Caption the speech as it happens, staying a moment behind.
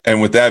And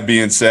with that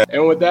being said,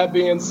 With that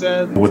being said,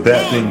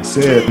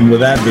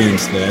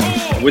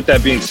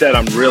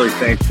 I'm really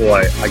thankful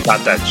I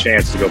got that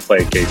chance to go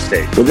play at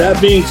K-State. With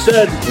that being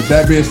said,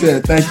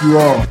 thank you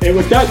all. and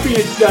with that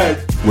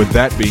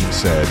being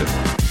said,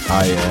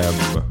 I am.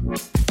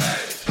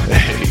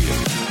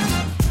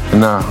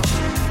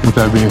 With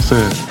that being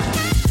said.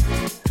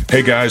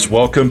 Hey guys,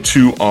 welcome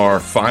to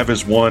our 5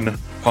 as 1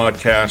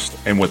 podcast.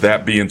 And with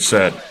that being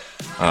said,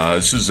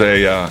 this is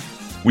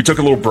we took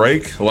a little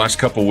break the last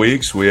couple of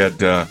weeks. We had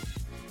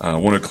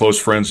one of the close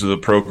friends of the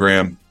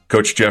program,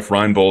 Coach Jeff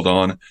Reinbold,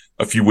 on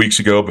a few weeks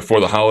ago before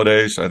the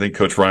holidays. I think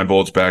Coach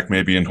Reinbold's back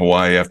maybe in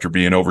Hawaii after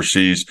being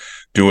overseas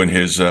doing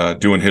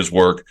his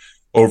work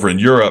over in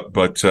Europe.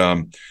 But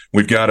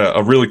we've got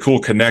a really cool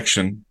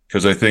connection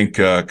because I think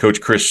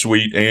Coach Kris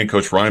Sweet and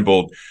Coach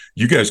Reinbold,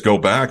 you guys go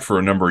back for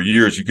a number of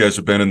years. You guys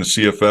have been in the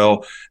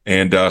CFL,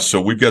 and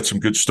so we've got some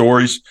good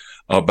stories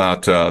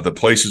about the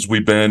places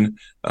we've been,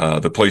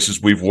 the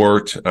places we've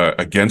worked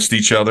against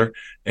each other.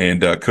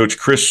 And Coach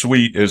Kris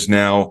Sweet is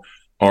now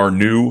our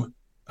new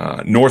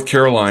North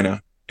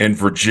Carolina and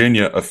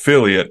Virginia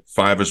affiliate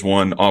 5 as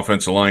 1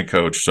 offensive line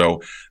coach.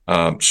 So,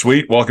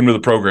 Sweet, welcome to the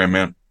program,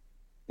 man.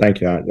 Thank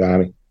you,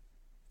 Johnny.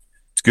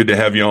 It's good to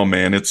have you on,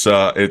 man. It's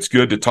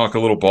good to talk a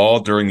little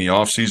ball during the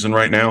off season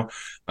right now.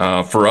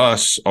 For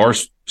us, our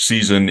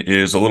season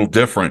is a little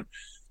different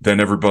than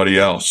everybody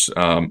else.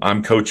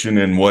 I'm coaching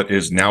in what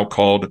is now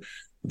called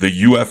the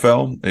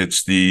UFL.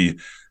 It's the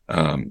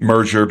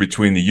merger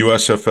between the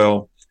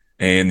USFL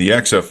and the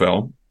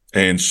XFL.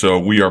 And so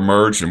we are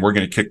merged, and we're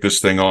going to kick this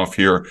thing off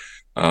here.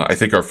 I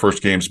think our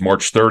first game's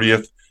March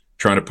 30th,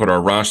 trying to put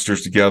our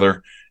rosters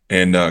together.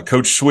 And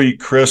Coach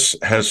Sweet, Kris,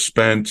 has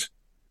spent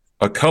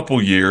a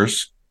couple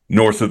years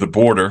north of the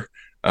border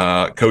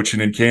coaching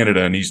in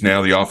Canada, and he's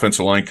now the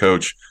offensive line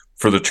coach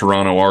for the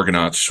Toronto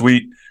Argonauts.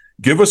 Sweet,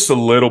 give us a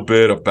little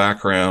bit of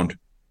background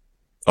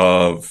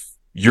of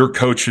your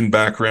coaching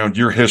background,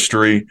 your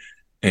history,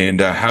 and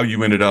how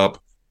you ended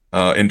up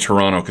in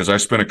Toronto, because I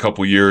spent a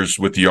couple years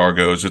with the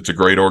Argos. It's a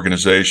great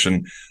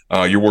organization.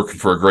 You're working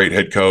for a great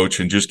head coach,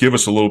 and just give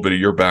us a little bit of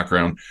your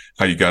background,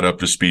 how you got up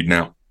to speed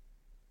now.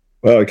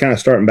 Well, kind of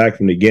starting back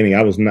from the beginning,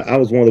 I was one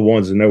of the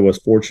ones that was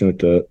fortunate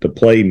to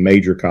play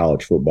major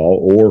college football,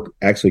 or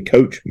actually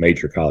coach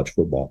major college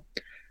football.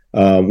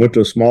 Went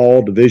to a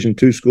small Division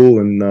II school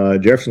in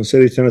Jefferson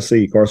City,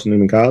 Tennessee, Carson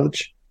Newman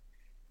College.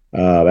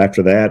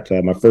 After that,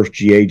 my first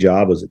GA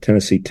job was at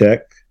Tennessee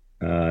Tech.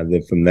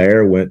 Then from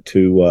there, went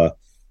to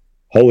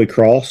Holy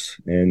Cross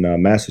in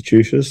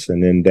Massachusetts,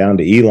 and then down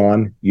to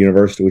Elon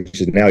University, which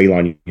is now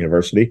Elon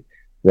University,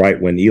 right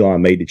when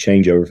Elon made the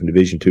changeover from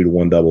Division II to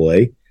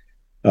 1AA.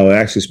 I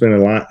actually spent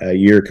a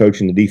year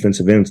coaching the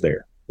defensive ends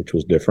there, which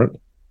was different.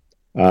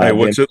 Hey,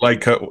 what's it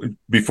like,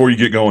 before you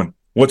get going,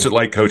 what's it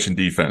like coaching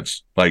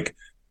defense? Like,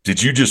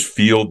 did you just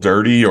feel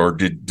dirty, or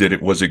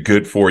was it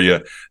good for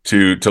you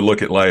to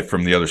look at life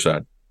from the other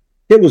side?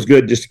 It was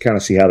good just to kind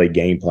of see how they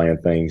game plan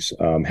things,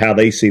 how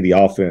they see the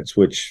offense,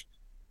 which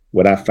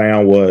what I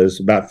found was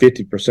about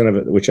 50% of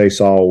it, which they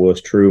saw,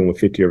 was true, and with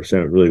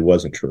 50% it really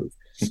wasn't true.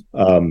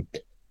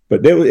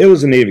 But it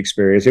was a neat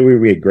experience.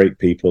 We had great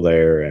people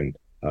there, and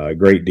a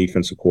great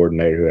defensive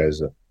coordinator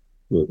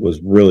who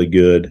was really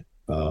good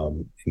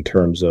in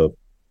terms of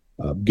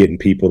getting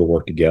people to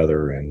work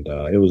together, and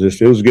it was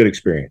a good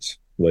experience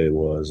the way it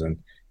was. And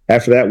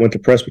after that, went to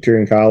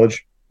Presbyterian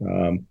College.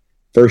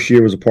 First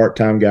year was a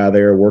part-time guy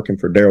there working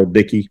for Daryl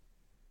Dickey.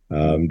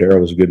 Daryl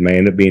was a good man,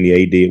 ended up being the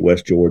AD at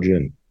West Georgia,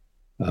 and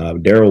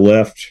Daryl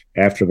left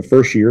after the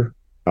first year.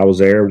 I was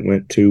there,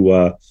 went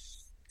to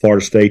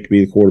Florida State to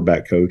be the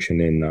quarterback coach,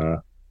 and then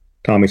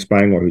Tommy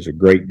Spangler, who's a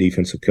great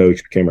defensive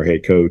coach, became our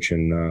head coach,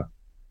 and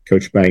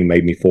Coach Spang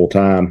made me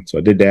full-time. So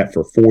I did that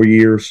for 4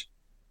 years.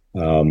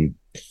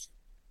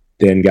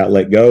 Then got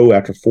let go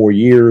after 4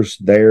 years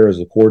there as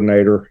a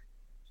coordinator.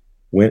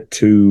 Went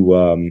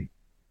to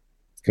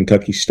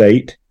Kentucky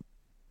State.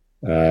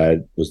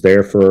 Was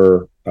there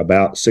for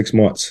about 6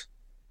 months.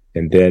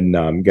 And then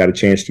got a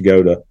chance to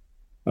go to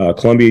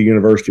Columbia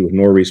University with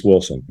Norris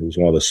Wilson, who was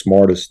one of the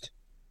smartest,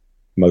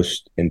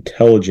 most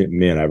intelligent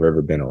men I've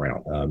ever been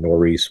around.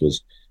 Norris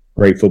was a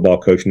great football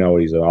coach. Now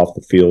he's an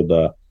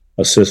off-the-field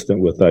assistant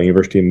with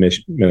University of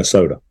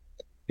Minnesota.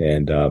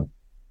 And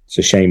it's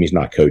a shame he's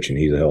not coaching.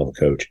 He's a hell of a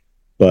coach.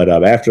 But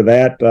after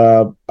that,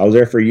 I was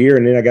there for a year,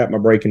 and then I got my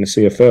break in the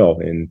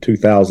CFL in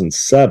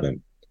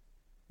 2007.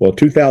 Well,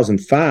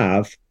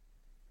 2005,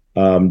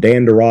 Dan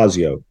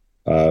DeRazio,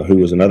 who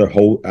was another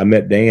I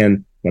met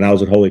Dan when I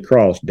was at Holy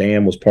Cross.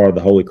 Dan was part of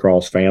the Holy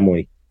Cross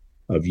family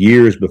of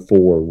years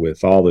before,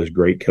 with all those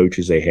great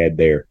coaches they had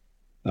there.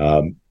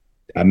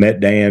 I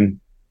met Dan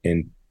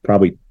in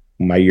probably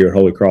my year at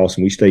Holy Cross,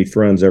 and we stayed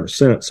friends ever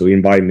since. So he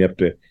invited me up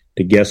to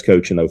guest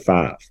coach in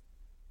 2005.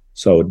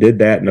 So did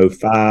that in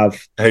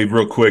 2005. Hey,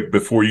 real quick,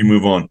 before you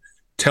move on,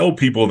 tell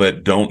people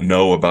that don't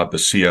know about the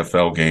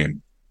CFL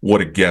game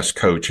what a guest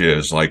coach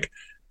is. Like,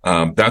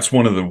 That's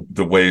one of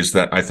the ways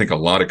that I think a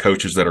lot of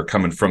coaches that are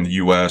coming from the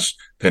U.S.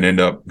 that end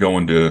up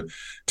going to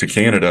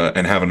Canada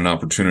and having an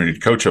opportunity to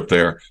coach up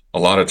there. A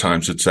lot of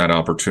times it's that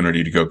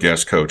opportunity to go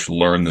guest coach,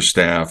 learn the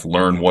staff,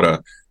 learn what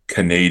a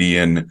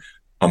Canadian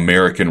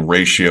American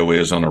ratio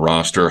is on a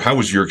roster. How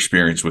was your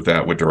experience with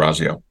that with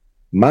D'Orazio?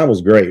 Mine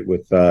was great.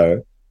 With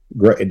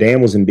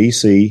Dan was in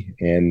BC,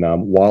 and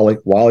Wally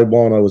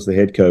Buono was the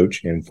head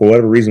coach. And for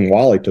whatever reason,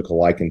 Wally took a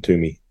liking to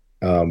me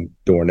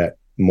during that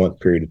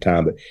month period of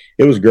time. But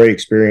it was a great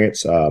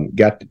experience.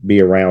 Got to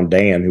be around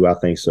Dan, who I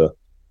think is a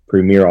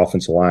premier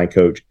offensive line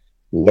coach.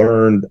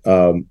 Learned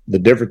the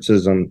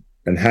differences and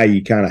how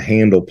you kind of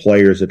handle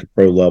players at the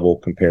pro level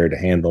compared to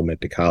handle them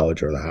at the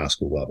college or the high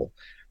school level.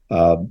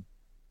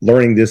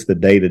 Learning the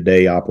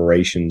day-to-day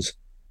operations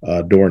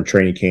during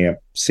training camp,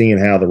 seeing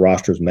how the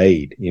roster's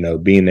made,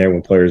 being there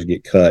when players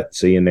get cut,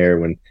 seeing there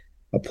when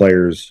a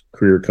player's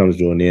career comes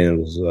to an end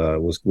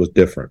was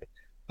different.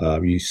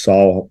 You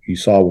saw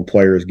when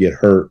players get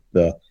hurt,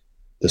 the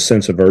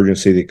sense of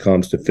urgency that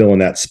comes to filling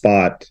that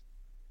spot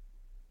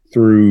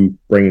through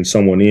bringing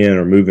someone in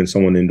or moving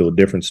someone into a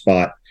different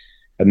spot,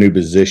 a new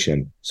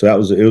position. So it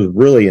was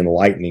really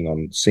enlightening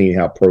on seeing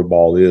how pro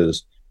ball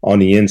is on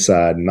the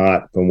inside,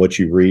 not from what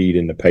you read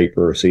in the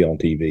paper or see on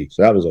TV.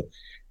 So that was a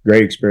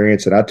great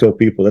experience. And I tell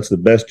people that's the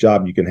best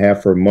job you can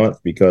have for a month,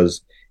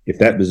 because if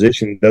that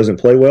position doesn't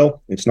play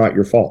well, it's not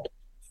your fault.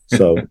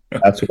 So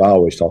that's what I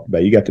always talk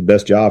about. You got the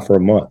best job for a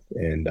month.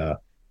 And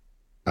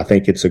I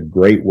think it's a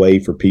great way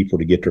for people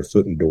to get their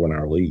foot in the door in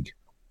our league.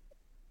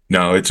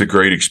 No, it's a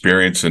great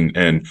experience.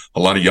 And a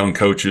lot of young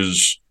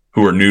coaches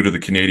who are new to the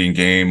Canadian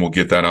game will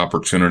get that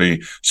opportunity.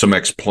 Some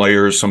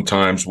ex-players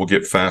sometimes will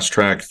get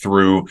fast-tracked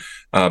through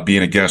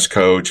being a guest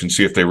coach and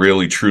see if they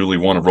really, truly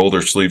want to roll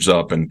their sleeves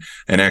up and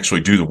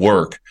actually do the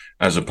work,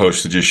 as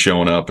opposed to just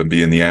showing up and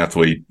being the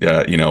athlete,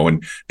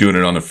 and doing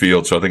it on the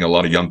field. So I think a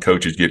lot of young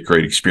coaches get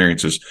great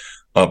experiences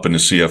up in the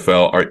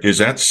CFL. Is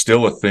that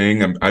still a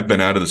thing? I've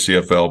been out of the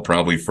CFL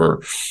probably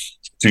for,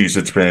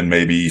 it's been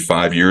maybe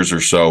 5 years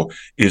or so.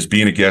 Is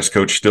being a guest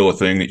coach still a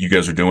thing that you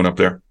guys are doing up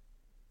there?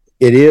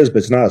 It is, but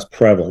it's not as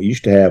prevalent. You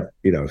used to have,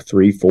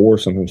 3, 4,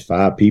 sometimes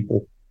 5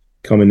 people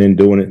coming in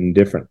doing it in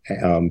different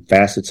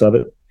facets of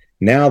it.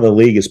 Now the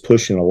league is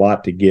pushing a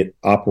lot to get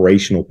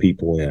operational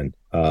people in.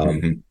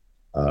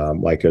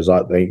 Like there's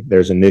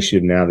an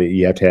initiative now that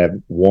you have to have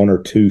 1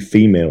 or 2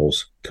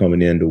 females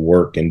coming in to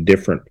work in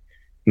different,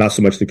 not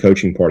so much the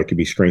coaching part. It could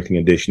be strength and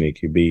conditioning. It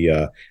could be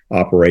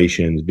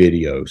operations,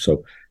 video.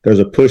 So there's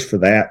a push for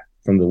that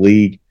from the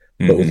league.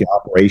 But with the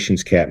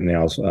operations cap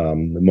now,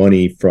 the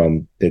money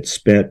that's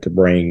spent to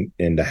bring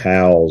in to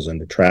house and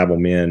to travel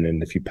them in,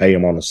 and if you pay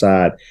them on the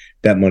side,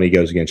 that money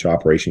goes against your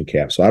operation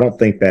cap. So I don't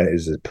think that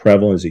is as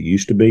prevalent as it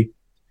used to be.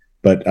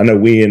 But I know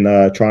we in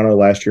Toronto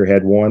last year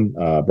had one,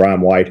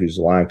 Brian White, who's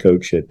the line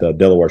coach at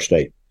Delaware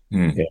State.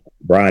 And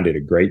Brian did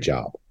a great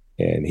job,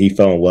 and he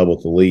fell in love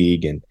with the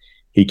league, and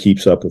he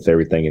keeps up with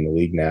everything in the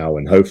league now.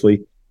 And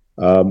hopefully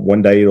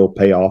one day it'll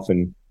pay off,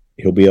 and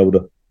he'll be able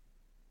to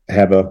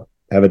have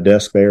a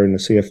desk there in the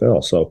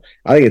CFL. So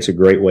I think it's a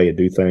great way to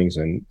do things.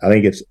 And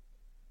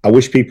I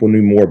wish people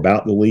knew more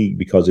about the league,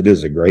 because it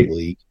is a great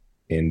league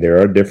and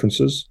there are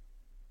differences,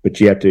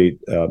 but you have to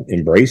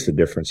embrace the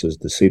differences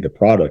to see the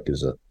product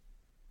is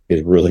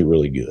really,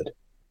 really good.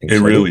 It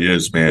really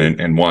is,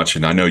 man. And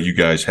watching, I know you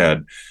guys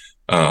had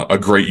a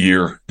great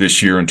year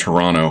this year in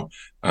Toronto,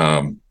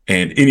 and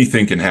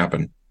anything can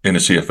happen in a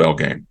CFL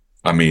game.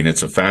 I mean,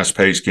 it's a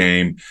fast-paced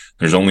game.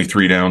 There's only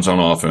 3 downs on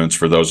offense,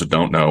 for those that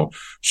don't know.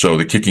 So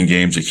the kicking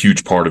game's a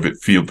huge part of it.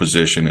 Field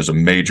position is a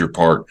major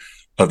part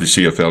of the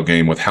CFL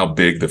game, with how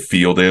big the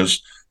field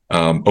is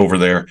over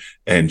there.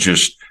 And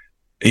just,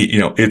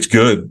 it's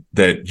good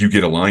that you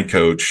get a line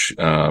coach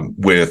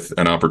with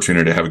an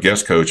opportunity to have a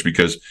guest coach,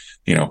 because,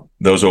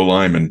 those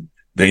O-linemen,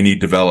 they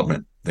need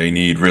development. They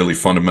need really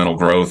fundamental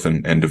growth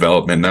and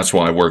development. And that's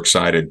why we're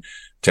excited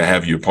to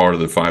have you a part of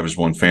the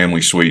 5-as-1 family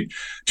suite,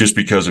 just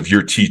because of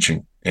your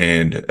teaching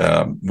and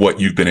what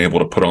you've been able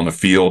to put on the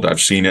field.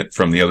 I've seen it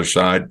from the other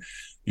side.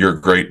 You're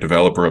a great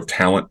developer of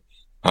talent,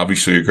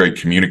 obviously a great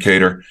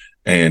communicator,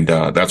 and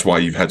that's why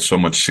you've had so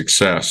much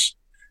success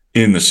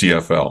in the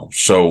CFL.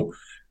 So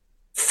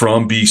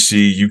from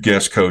BC, you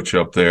guest coach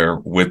up there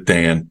with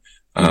Dan.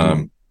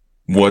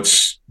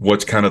 What's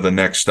kind of the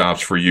next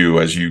stops for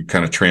you as you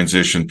kind of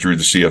transition through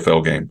the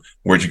CFL game?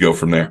 Where'd you go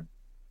from there?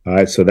 All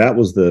right, so that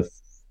would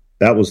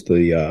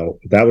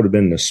have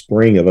been the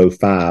spring of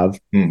 2005.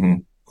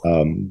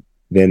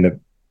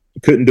 Then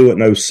couldn't do it in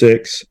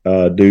 2006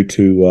 due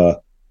to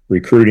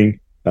recruiting,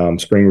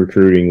 spring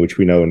recruiting, which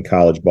we know in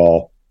college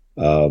ball.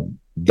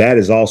 That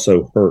has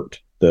also hurt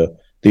the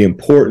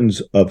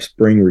importance of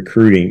spring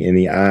recruiting in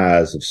the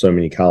eyes of so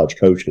many college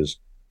coaches,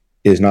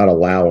 is not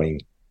allowing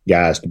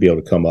guys to be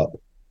able to come up.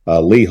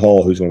 Lee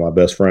Hall, who's one of my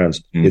best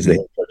friends, is the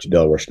head coach at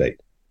Delaware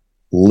State.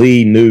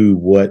 Lee knew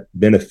what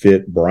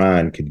benefit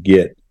Brian could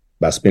get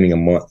by spending a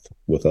month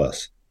with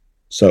us.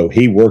 So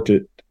he worked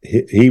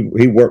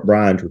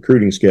Brian's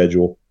recruiting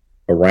schedule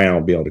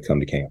around being able to come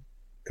to camp,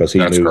 because he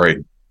knew great.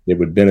 It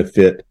would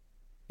benefit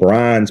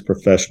Brian's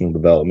professional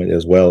development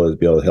as well as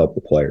be able to help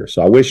the players.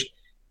 So I wish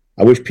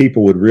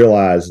people would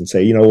realize and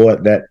say, you know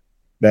what, that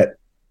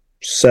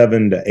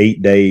 7 to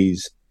 8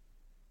 days,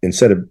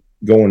 instead of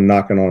going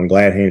knocking on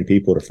glad handing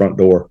people at the front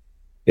door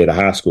at a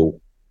high school,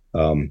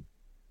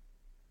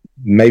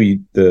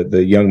 maybe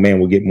the young man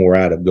will get more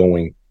out of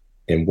going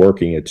and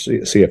working at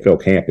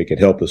CFL camp. It could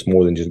help us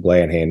more than just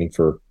glad handing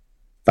for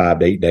 5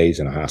 to 8 days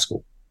in a high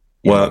school.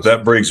 Well,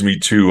 that brings me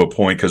to a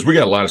point, because we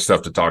got a lot of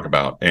stuff to talk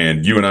about,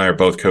 and you and I are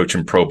both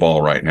coaching pro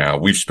ball right now.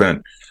 We've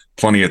spent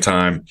plenty of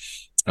time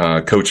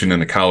coaching in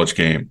the college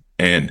game,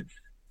 and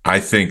I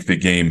think the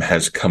game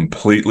has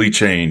completely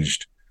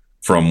changed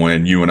from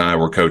when you and I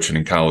were coaching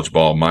in college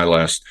ball. My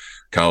last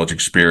college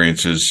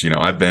experiences,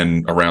 I've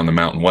been around the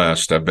Mountain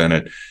West. I've been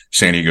at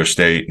San Diego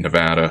State,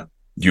 Nevada,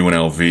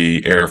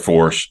 UNLV, Air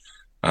Force.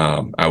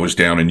 I was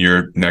down in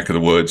your neck of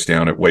the woods,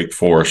 down at Wake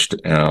Forest,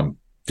 down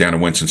in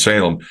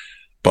Winston-Salem.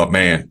 But,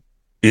 man,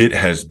 it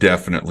has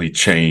definitely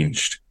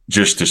changed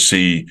just to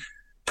see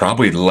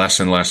probably less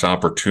and less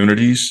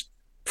opportunities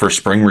for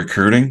spring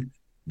recruiting,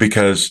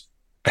 because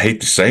I hate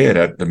to say it,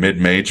 at the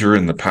mid-major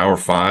and the Power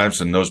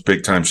Fives and those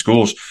big-time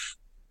schools,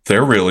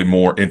 they're really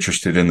more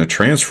interested in the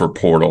transfer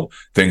portal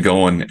than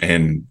going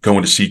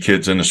to see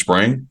kids in the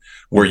spring,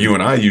 where you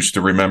and I used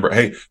to remember,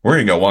 hey, we're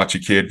going to go watch a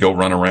kid go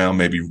run around,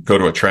 maybe go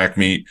to a track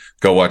meet,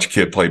 go watch a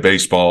kid play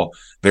baseball.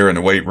 They're in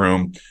the weight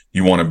room.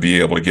 You want to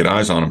be able to get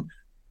eyes on them.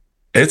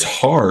 It's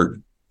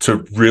hard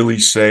to really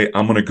say,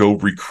 I'm going to go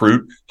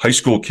recruit high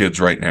school kids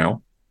right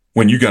now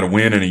when you got to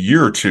win in a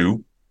year or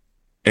two.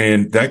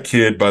 And that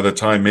kid, by the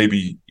time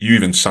maybe you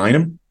even sign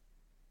him,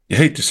 you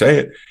hate to say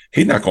it,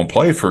 he's not going to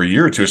play for a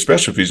year or two,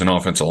 especially if he's an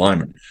offensive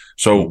lineman.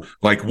 So,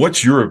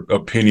 what's your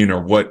opinion,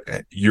 or what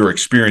your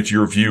experience,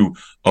 your view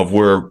of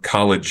where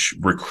college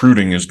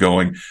recruiting is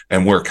going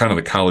and where kind of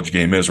the college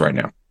game is right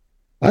now?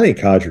 I think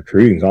college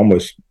recruiting is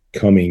almost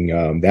coming,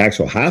 the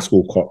actual high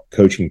school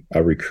coaching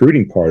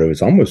recruiting part of it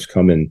is almost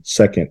coming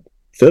second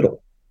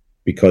fiddle,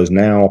 because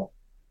now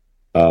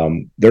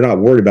they're not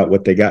worried about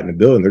what they got in the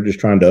building. They're just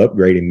trying to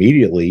upgrade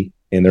immediately,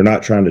 and they're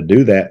not trying to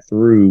do that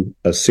through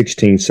a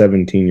 16,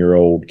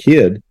 17-year-old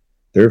kid.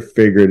 They're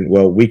figuring,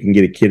 well, we can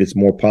get a kid that's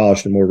more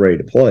polished and more ready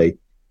to play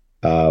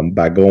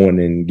by going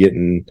and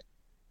getting,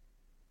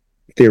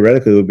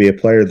 theoretically, it would be a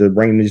player they're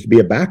bringing needs to be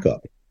a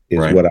backup, is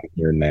right. What I'm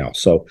hearing now.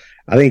 So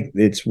I think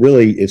it's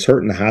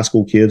hurting the high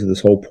school kids,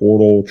 this whole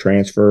portal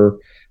transfer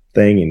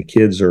thing, and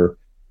kids are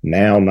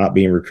now not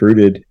being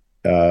recruited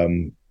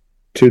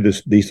to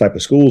these type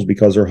of schools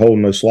because they're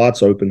holding those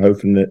slots open,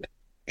 hoping that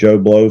Joe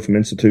Blow from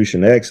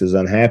Institution X is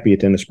unhappy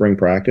at the end of spring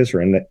practice,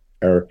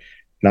 or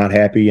not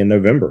happy in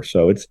November.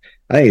 So I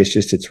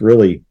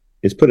think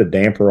it's put a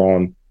damper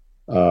on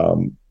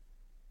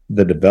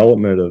the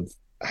development of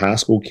high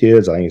school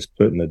kids. I think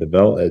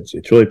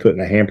it's really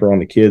putting a hamper on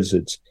the kids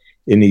that's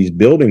in these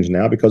buildings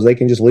now, because they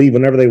can just leave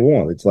whenever they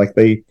want. It's like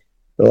they're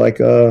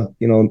like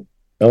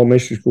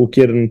elementary school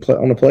kid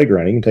on the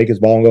playground. He can take his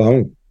ball and go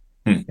home.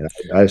 And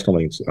I just don't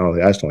think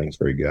it's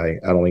very good.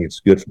 I don't think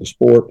it's good for the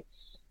sport.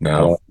 No, I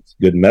don't think it's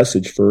a good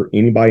message for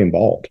anybody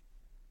involved.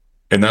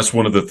 And that's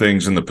one of the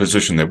things in the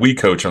position that we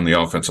coach on the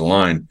offensive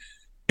line.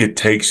 It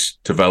takes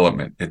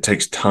development. It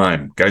takes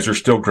time. Guys are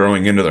still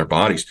growing into their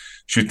bodies.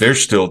 Shoot,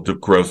 there's still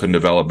growth and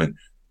development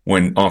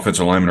when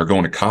offensive linemen are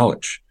going to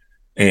college.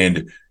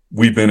 And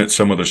we've been at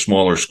some of the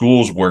smaller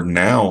schools where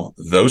now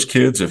those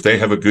kids, if they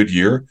have a good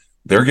year,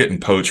 they're getting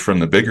poached from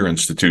the bigger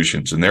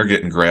institutions, and they're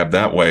getting grabbed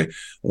that way.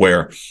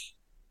 Where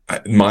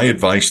my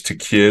advice to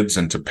kids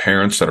and to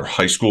parents that are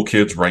high school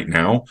kids right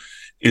now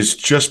is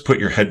just put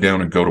your head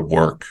down and go to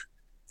work.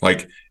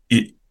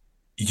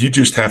 You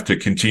just have to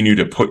continue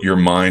to put your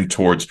mind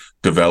towards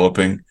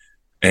developing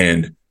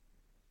and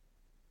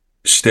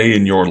stay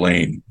in your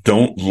lane.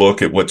 Don't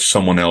look at what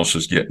someone else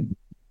is getting.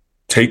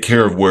 Take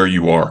care of where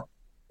you are.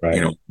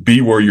 Right.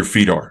 Be where your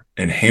feet are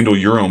and handle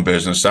your own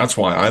business. That's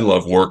why I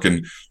love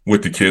working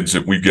with the kids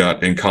that we've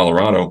got in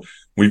Colorado.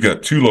 We've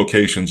got 2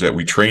 locations that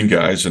we train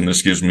guys, and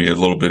this gives me a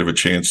little bit of a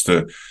chance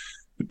to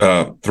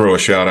throw a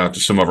shout out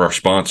to some of our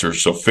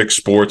sponsors. So Fix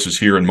Sports is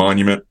here in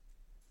Monument.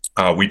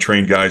 We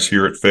train guys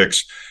here at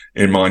Fix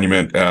in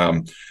Monument.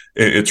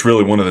 It's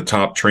really one of the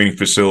top training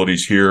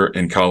facilities here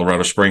in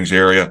Colorado Springs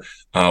area.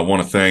 I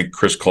want to thank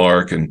Chris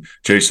Clark and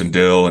Jason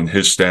Dill and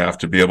his staff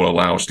to be able to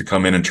allow us to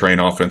come in and train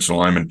offensive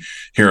linemen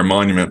here in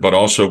Monument. But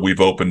also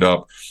we've opened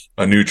up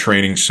a new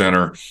training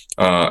center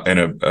and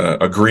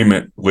a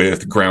agreement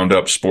with Ground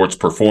Up Sports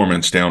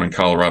Performance down in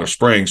Colorado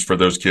Springs for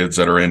those kids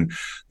that are in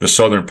the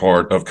southern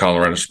part of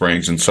Colorado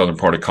Springs and southern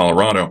part of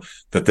Colorado,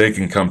 that they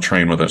can come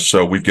train with us.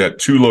 So we've got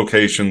 2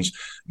 locations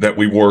that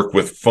we work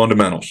with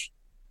fundamentals.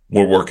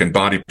 We're working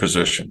body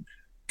position.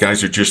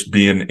 Guys are just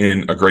being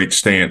in a great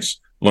stance,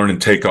 learning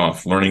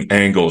takeoff, learning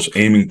angles,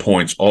 aiming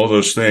points, all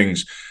those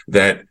things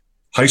that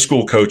high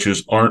school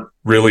coaches aren't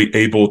really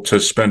able to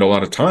spend a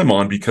lot of time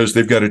on because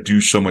they've got to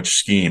do so much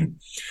scheme.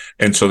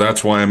 And so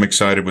that's why I'm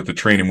excited with the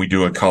training we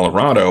do in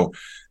Colorado.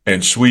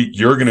 And Sweet,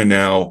 you're going to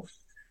now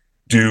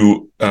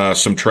do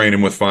some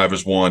training with 5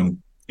 as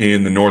 1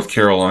 in the North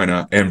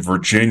Carolina and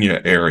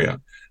Virginia area.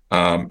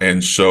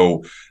 And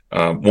so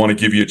want to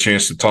give you a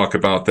chance to talk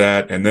about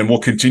that. And then we'll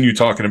continue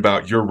talking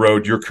about your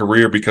road, your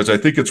career, because I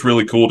think it's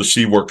really cool to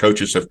see where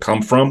coaches have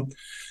come from,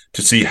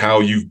 to see how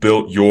you've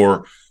built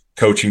your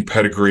coaching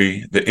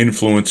pedigree, the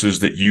influences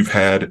that you've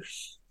had,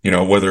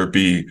 whether it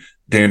be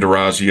Dan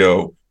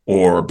DeRazio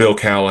or Bill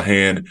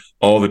Callahan,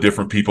 all the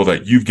different people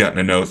that you've gotten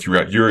to know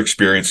throughout your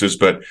experiences.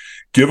 But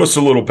give us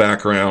a little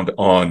background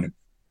on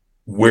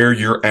where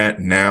you're at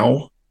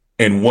now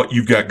and what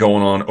you've got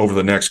going on over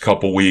the next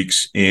couple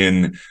weeks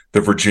in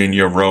the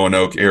Virginia,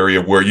 Roanoke area,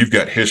 where you've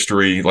got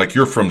history. Like,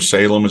 you're from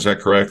Salem, is that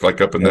correct?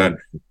 Like up in that,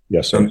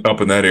 yes, sir.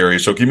 Up in that area.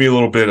 So give me a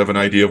little bit of an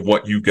idea of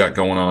what you've got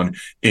going on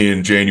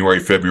in January,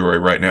 February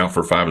right now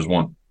for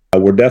 5-as-1.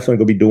 We're definitely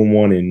going to be doing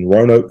one in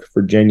Roanoke,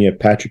 Virginia,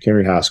 Patrick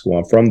Henry High School.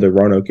 I'm from the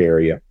Roanoke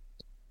area.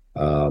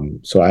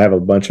 So I have a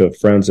bunch of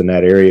friends in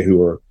that area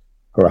who are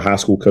high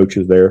school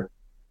coaches there.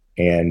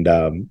 And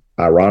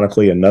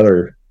ironically,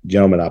 another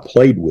gentleman I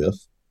played with,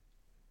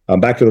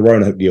 back to the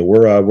Roanoke deal.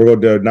 We're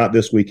going to do, not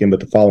this weekend, but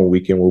the following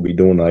weekend, we'll be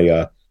doing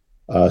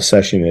a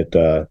session at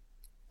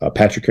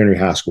Patrick Henry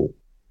High School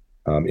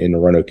in the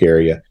Roanoke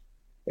area.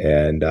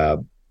 And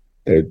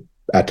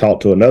I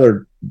talked to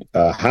another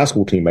high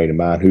school teammate of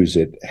mine who's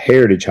at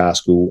Heritage High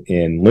School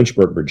in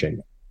Lynchburg,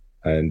 Virginia.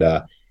 And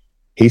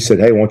he said,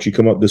 hey, why don't you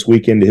come up this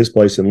weekend to his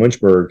place in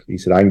Lynchburg? He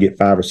said, I can get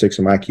 5 or 6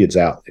 of my kids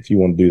out if you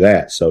want to do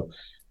that. So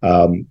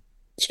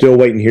still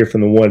waiting to hear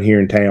from the one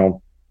here in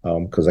town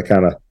because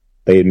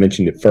they had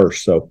mentioned it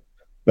first. So,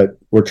 but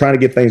we're trying to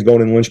get things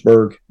going in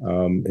Lynchburg.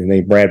 And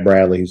then Brad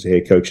Bradley, who's the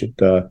head coach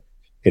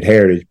at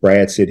Heritage,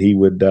 Brad said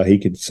he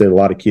could say a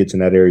lot of kids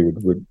in that area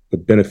would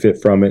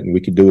benefit from it, and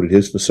we could do it at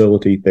his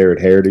facility there at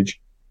Heritage.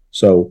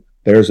 So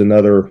there's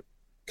another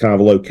kind of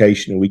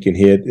location we can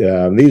hit.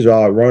 These are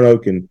all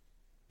Roanoke and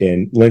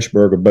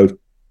Lynchburg are both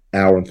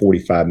hour and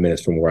 45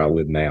 minutes from where I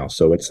live now.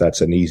 So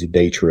that's an easy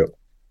day trip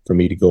for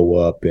me to go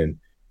up, and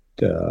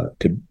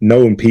to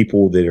knowing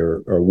people that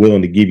are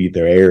willing to give you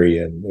their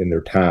area and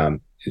their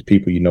time is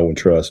people you know and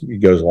trust. It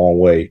goes a long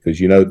way because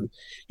they're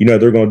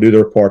going to do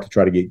their part to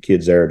try to get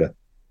kids there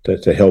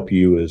to help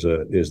you as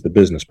the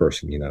business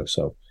person.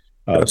 So.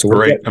 That's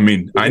great. I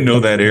mean, I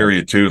know that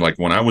area too. Like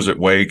when I was at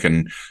Wake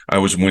and I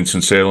was in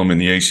Winston-Salem in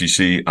the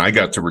ACC, I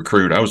got to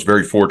recruit. I was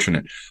very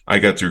fortunate. I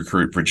got to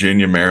recruit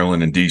Virginia,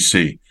 Maryland, and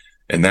DC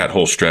and that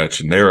whole stretch.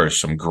 And there are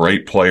some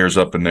great players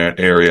up in that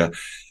area.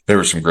 There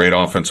were some great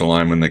offensive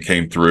linemen that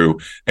came through.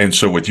 And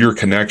so with your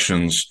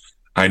connections,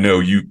 I know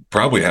you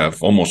probably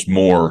have almost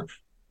more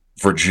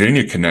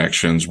Virginia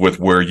connections with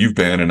where you've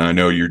been. And I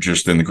know you're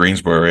just in the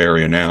Greensboro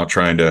area now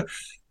trying to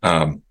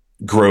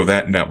grow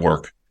that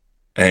network.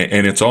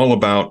 And it's all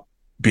about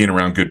being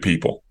around good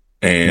people.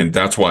 And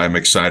that's why I'm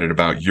excited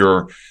about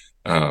your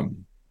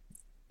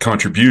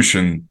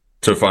contribution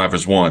to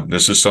 5-as-1.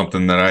 This is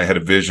something that I had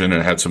a vision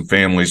and had some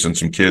families and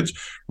some kids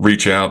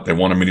reach out. They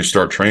wanted me to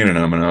start training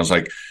them. And I was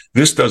like,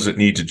 this doesn't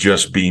need to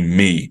just be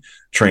me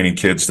training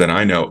kids that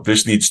I know.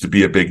 This needs to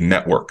be a big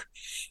network,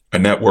 a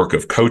network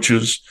of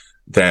coaches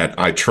that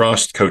I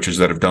trust, coaches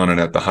that have done it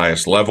at the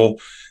highest level,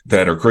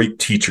 that are great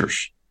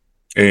teachers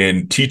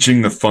and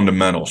teaching the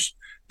fundamentals.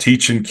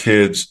 Teaching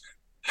kids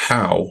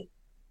how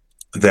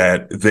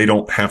that they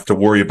don't have to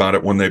worry about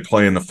it when they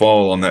play in the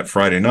fall on that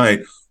Friday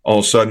night. All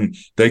of a sudden,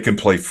 they can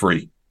play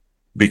free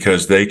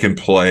because they can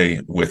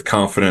play with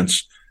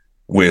confidence,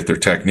 with their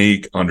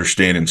technique,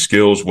 understanding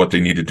skills, what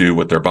they need to do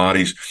with their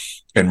bodies,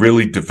 and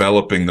really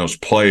developing those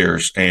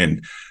players.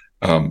 And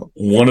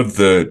one of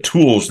the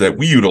tools that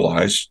we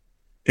utilize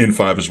in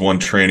 5-as-1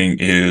 training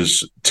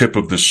is Tip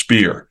of the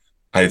Spear.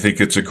 I think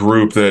it's a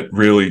group that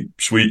really,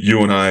 Sweet,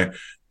 you and I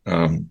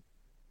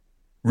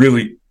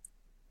really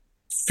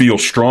feel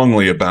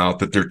strongly about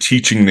that they're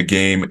teaching the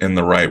game in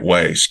the right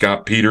way.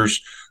 Scott Peters,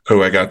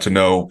 who I got to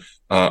know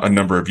a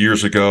number of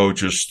years ago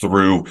just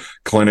through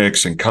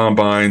clinics and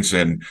combines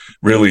and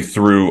really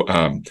through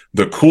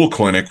the Cool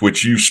Clinic,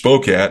 which you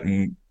spoke at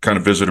and kind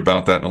of visit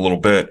about that in a little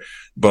bit.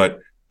 But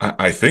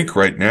I think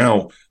right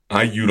now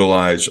I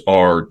utilize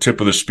our Tip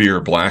of the Spear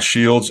blast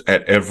shields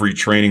at every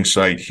training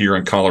site here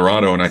in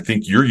Colorado. And I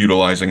think you're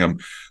utilizing them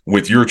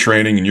with your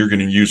training and you're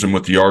going to use them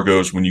with the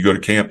Argos when you go to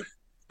camp.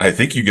 I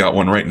think you got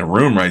one right in the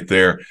room right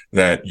there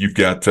that you've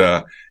got,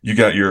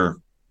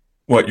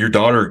 your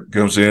daughter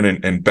goes in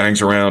and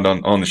bangs around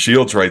on the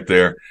shields right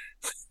there.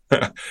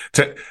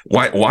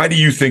 Why do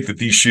you think that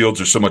these shields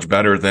are so much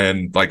better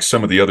than like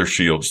some of the other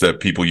shields that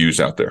people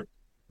use out there?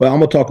 Well, I'm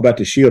going to talk about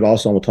the shield.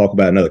 Also, I'm going to talk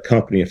about another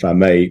company, if I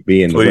may,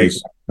 being the Ray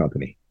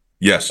company.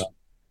 Yes.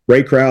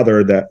 Ray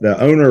Crowther, the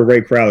owner of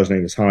Ray Crowther's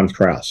name is Hans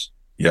Kraus.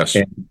 Yes.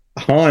 And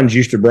Hans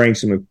used to bring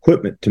some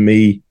equipment to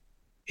me.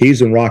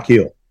 He's in Rock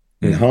Hill.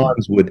 And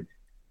Hans would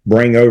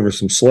bring over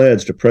some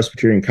sleds to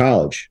Presbyterian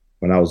College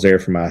when I was there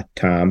for my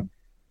time.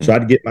 So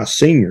I'd get my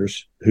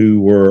seniors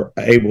who were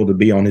able to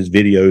be on his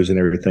videos and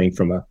everything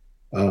from a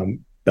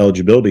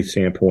eligibility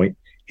standpoint.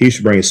 He used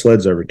to bring his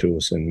sleds over to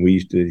us, and he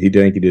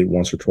did it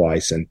once or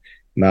twice. And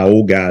my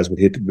old guys would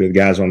hit the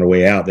guys on their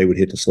way out. They would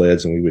hit the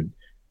sleds, and we would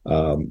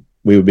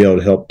we would be able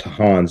to help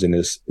Hans in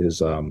his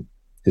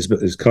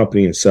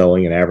company and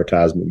selling and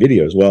advertisement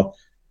videos. Well,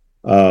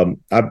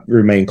 I've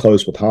remained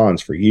close with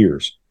Hans for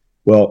years.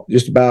 Well,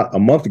 just about a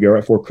month ago,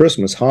 right before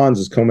Christmas, Hans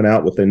is coming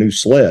out with a new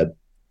sled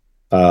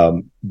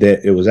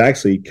that it was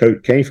actually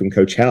came from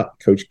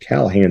Coach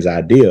Callahan's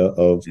idea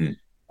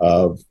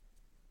of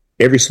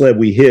every sled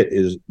we hit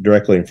is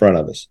directly in front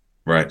of us.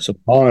 Right. So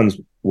Hans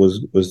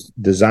was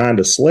designed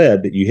a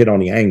sled that you hit on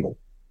the angle.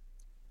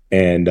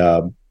 And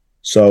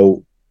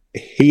so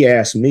he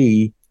asked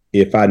me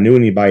if I knew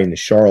anybody in the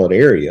Charlotte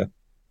area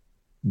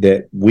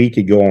that we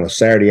could go on a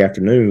Saturday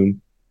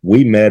afternoon.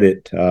 We met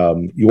at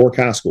York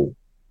High School,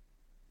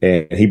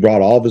 and he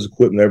brought all of his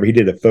equipment over. He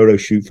did a photo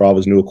shoot for all of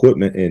his new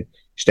equipment. And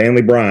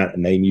Stanley Bryant, a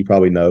name you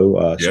probably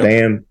know,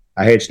 Stan.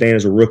 I had Stan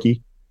as a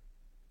rookie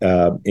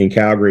in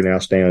Calgary. Now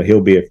Stan,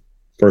 he'll be a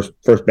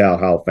first ballot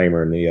Hall of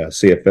Famer in the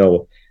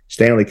CFL.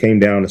 Stanley came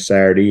down to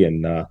Saturday,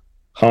 and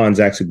Hans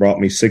actually brought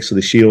me 6 of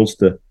the shields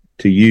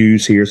to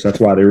use here, so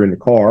that's why they were in the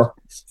car.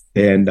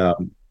 And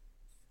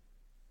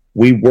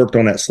we worked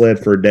on that sled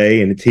for a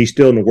day, and he's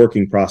still in the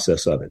working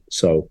process of it.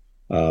 So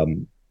I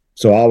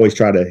always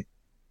try to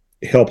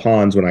help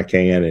Hans when I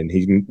can,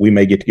 and we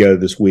may get together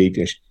this week.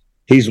 And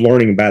he's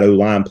learning about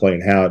O-line play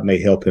and how it may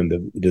help him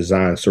to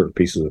design certain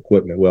pieces of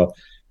equipment. Well,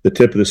 the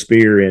Tip of the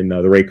Spear and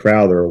the Ray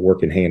Crowther are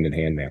working hand in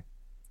hand now.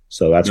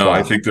 So that's why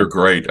I think they're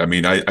great. I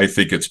mean, I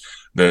think it's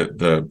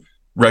the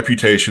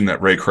reputation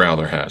that Ray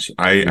Crowther has.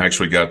 I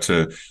actually got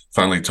to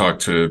finally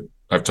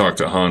I've talked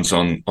to Hans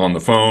on the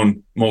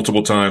phone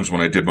multiple times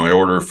when I did my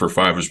order for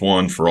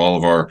 5-as-1 for all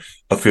of our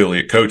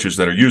affiliate coaches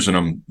that are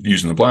using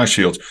the blast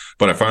shields.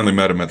 But I finally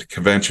met him at the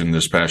convention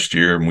this past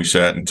year, and we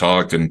sat and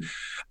talked, and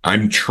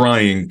I'm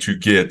trying to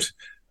get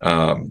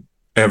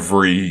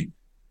every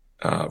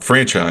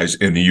franchise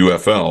in the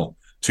UFL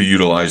to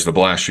utilize the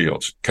blast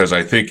shields, because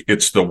I think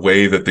it's the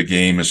way that the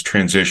game is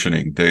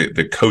transitioning.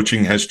 The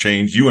coaching has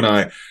changed. You and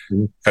I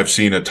have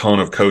seen a ton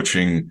of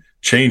coaching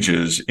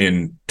changes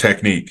in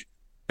technique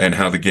and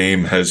how the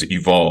game has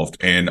evolved,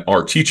 and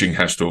our teaching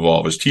has to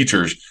evolve. As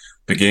teachers,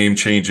 the game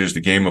changes,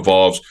 the game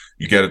evolves.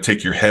 You got to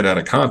take your head out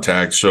of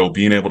contact. So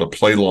being able to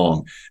play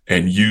long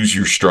and use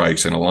your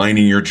strikes and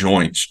aligning your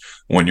joints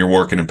when you're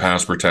working in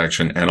pass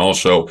protection, and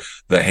also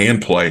the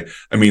hand play.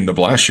 I mean, the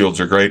blast shields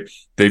are great.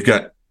 They've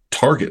got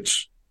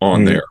targets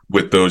on there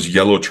with those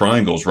yellow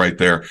triangles right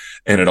there.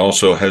 And it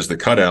also has the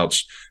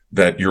cutouts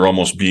that you're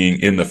almost being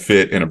in the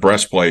fit in a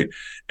breastplate.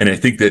 And I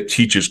think that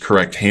teaches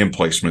correct hand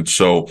placement.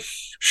 So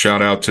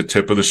shout out to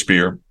Tip of the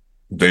Spear.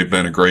 They've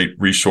been a great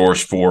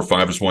resource for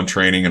 5-as-1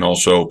 training, and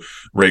also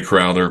Ray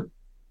Crowther.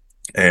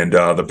 And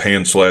the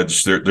pan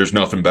sleds, there's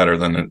nothing better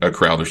than a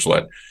Crowther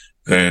sled,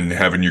 than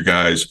having your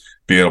guys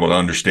be able to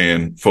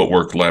understand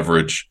footwork,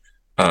 leverage,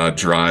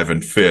 drive,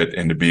 and fit,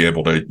 and to be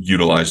able to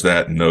utilize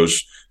that in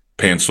those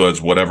pan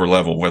sleds, whatever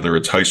level, whether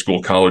it's high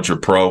school, college, or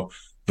pro.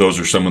 Those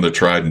are some of the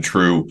tried and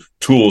true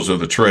tools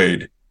of the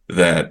trade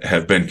that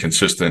have been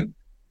consistent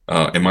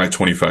in my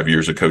 25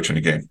 years of coaching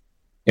the game.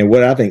 And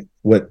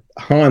what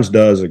Hans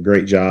does a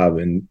great job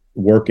in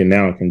working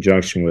now in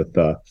conjunction with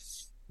the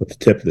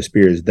Tip of the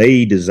Spear is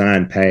they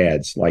design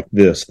pads like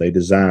this. They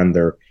design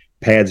their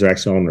pads are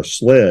actually on their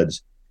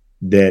sleds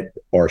that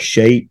are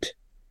shaped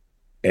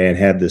and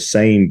have the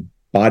same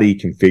body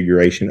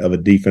configuration of a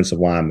defensive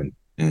lineman.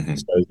 Mm-hmm.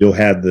 So you'll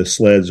have the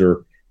sleds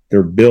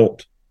they're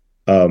built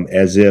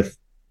as if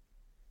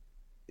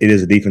it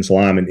is a defensive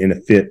lineman in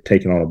a fit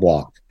taking on a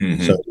block.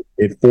 Mm-hmm. So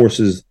it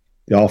forces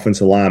the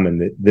offensive lineman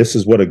that this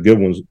is what a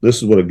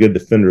good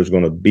defender is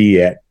going to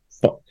be at,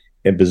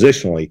 and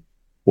positionally.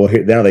 Well,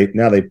 here, now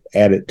they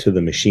add it to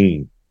the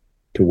machine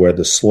to where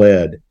the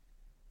sled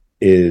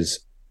is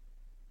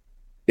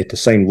at the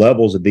same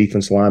level as a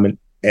defensive lineman,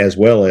 as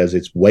well as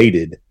it's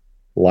weighted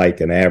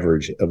like an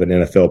average of an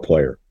NFL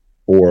player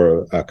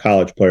or a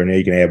college player. Now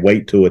you can add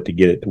weight to it to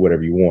get it to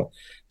whatever you want.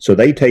 So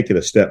they take it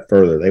a step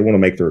further. They want to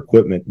make their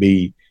equipment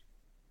be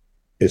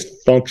as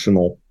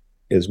functional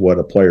as what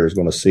a player is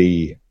going to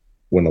see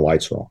when the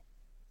lights are on.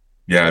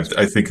 Yeah,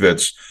 I think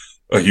that's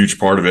a huge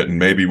part of it. And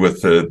maybe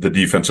with the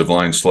defensive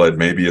line sled,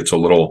 maybe it's a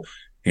little,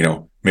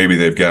 maybe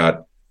they've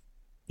got,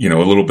 a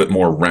little bit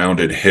more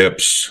rounded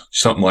hips,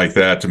 something like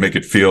that, to make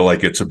it feel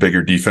like it's a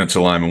bigger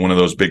defensive lineman, one of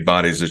those big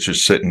bodies that's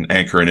just sitting,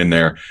 anchoring in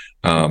there.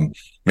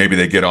 Maybe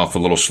they get off a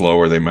little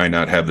slower. They might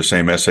not have the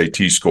same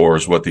SAT score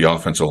as what the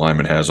offensive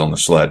lineman has on the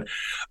sled.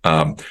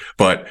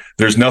 But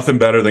there's nothing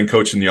better than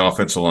coaching the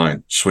offensive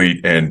line,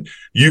 Sweet. And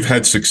you've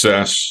had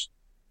success,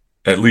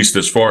 at least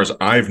as far as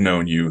I've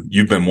known you.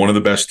 You've been one of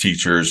the best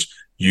teachers.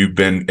 You've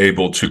been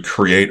able to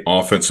create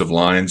offensive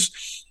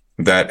lines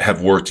that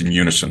have worked in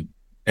unison.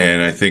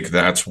 And I think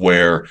that's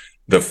where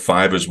the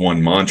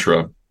 5-as-1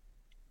 mantra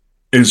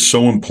is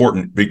so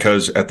important,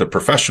 because at the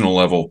professional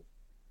level,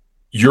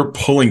 you're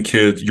pulling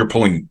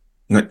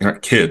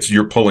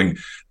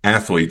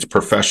athletes,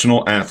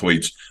 professional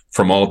athletes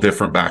from all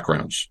different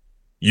backgrounds.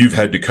 You've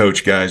had to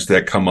coach guys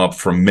that come up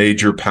from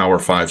major Power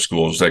 5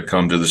 schools that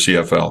come to the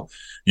CFL.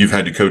 You've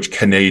had to coach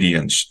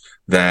Canadians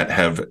that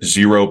have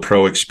zero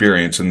pro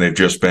experience and they've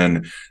just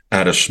been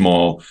at a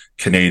small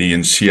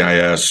Canadian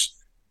CIS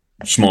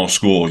small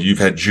school. You've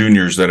had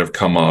juniors that have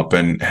come up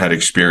and had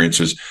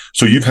experiences.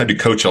 So you've had to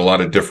coach a lot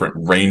of different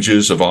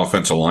ranges of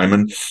offensive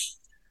linemen.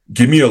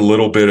 Give me a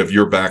little bit of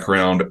your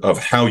background of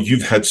how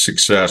you've had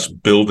success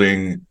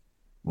building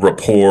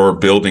rapport,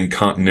 building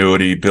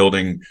continuity,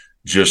 building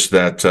just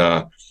that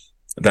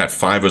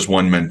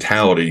 5-as-1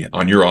 mentality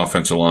on your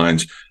offensive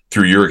lines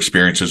through your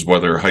experiences,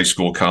 whether high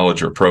school,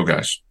 college, or pro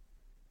guys.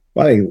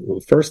 Well, I think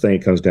the first thing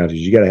it comes down to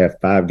is you got to have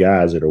 5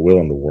 guys that are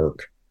willing to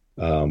work.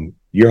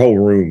 Your whole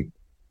room,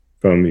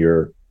 from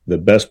the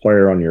best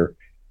player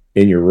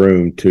in your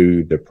room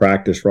to the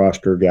practice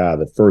roster guy,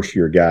 the first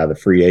year guy, the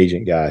free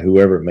agent guy,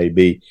 whoever it may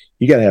be,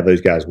 you got to have those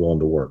guys willing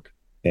to work.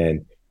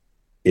 And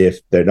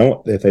if they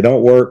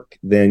don't work,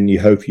 then you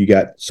hope you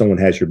got someone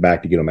has your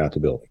back to get them out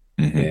the building.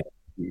 And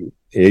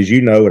as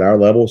you know, at our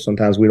level,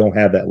 sometimes we don't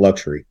have that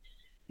luxury,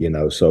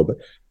 So, but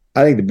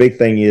I think the big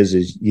thing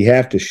is you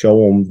have to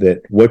show them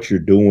that what you're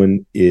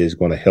doing is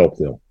going to help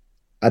them.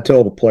 I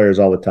tell the players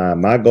all the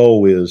time, my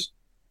goal is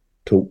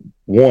I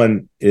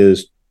want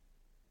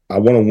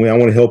to win. I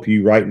want to help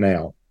you right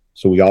now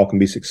so we all can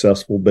be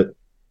successful, but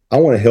I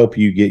want to help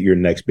you get your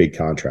next big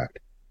contract.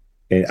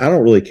 And I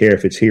don't really care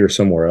if it's here or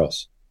somewhere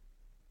else,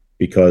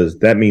 because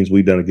that means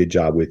we've done a good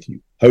job with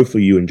you.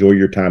 Hopefully you enjoy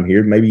your time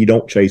here. Maybe you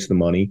don't chase the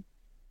money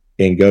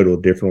and go to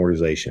a different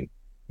organization.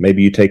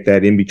 Maybe you take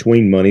that in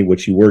between money,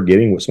 which you were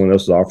getting, what someone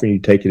else is offering, you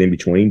take it in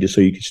between just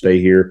so you can stay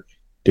here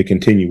to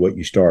continue what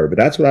you started. But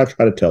that's what I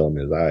try to tell them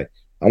is I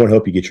want to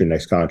help you get your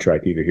next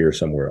contract either here or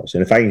somewhere else.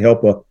 And if I can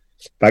help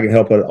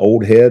an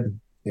old head,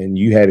 and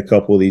you had a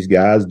couple of these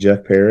guys,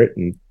 Jeff Parrott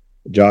and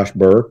Josh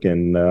Burke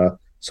and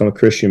some of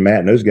Christian Matt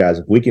and those guys,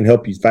 if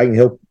I can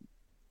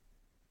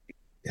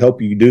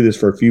help you do this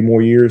for a few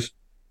more years,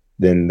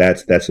 then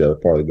that's the other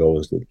part of the goal,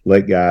 is to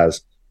let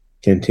guys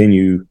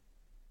continue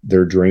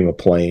their dream of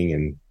playing.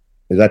 And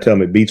as I tell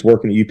them, it beats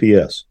working at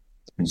UPS.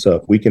 And so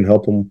if we can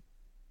help them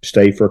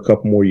stay for a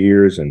couple more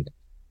years, and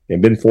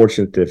been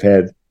fortunate to have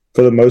had,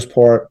 for the most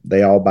part,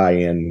 they all buy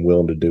in and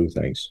willing to do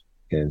things.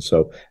 And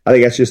so I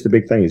think that's just the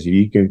big thing, is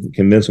you can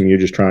convince them you're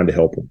just trying to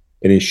help them,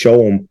 and then show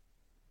them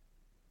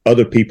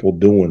other people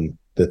doing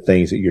the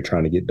things that you're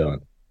trying to get done.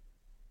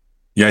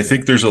 Yeah, I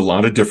think there's a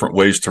lot of different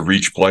ways to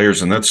reach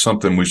players, and that's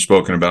something we've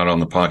spoken about on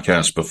the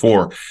podcast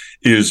before,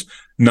 is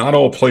not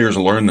all players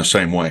learn the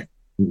same way.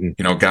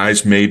 Mm-hmm.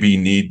 Guys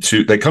maybe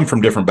they come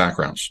from different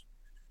backgrounds,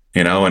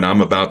 and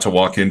I'm about to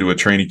walk into a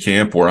training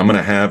camp where I'm going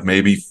to have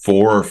maybe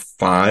 4 or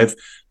 5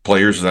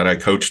 players that I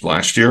coached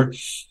last year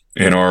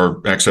in our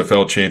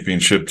XFL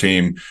championship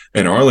team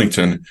in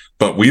Arlington,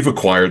 but we've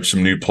acquired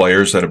some new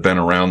players that have been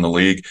around the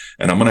league,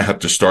 and I'm going to have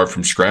to start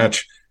from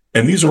scratch.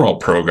 And these are all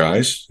pro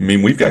guys. I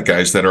mean, we've got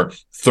guys that are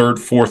 3rd,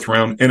 4th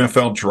round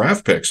NFL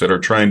draft picks that are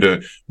trying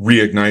to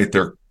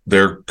reignite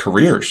their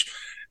careers.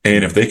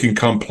 And if they can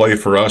come play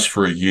for us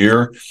for a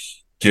year,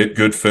 get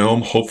good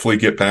film, hopefully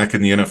get back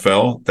in the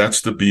NFL, that's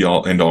the be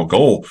all end all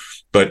goal.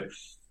 But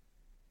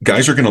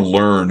guys are going to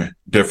learn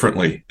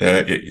differently.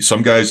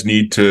 Some guys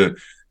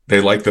they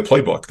like the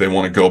playbook. They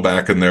want to go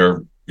back in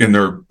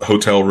their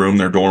hotel room,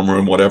 their dorm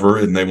room, whatever,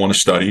 and they want to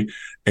study.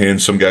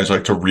 And some guys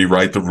like to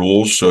rewrite the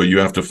rules. So you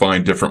have to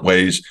find different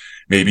ways,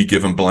 maybe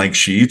give them blank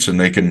sheets and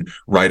they can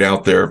write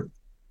out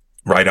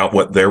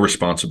what their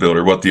responsibility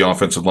or what the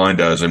offensive line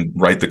does and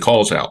write the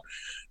calls out.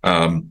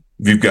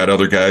 You've got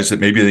other guys that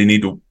maybe they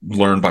need to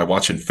learn by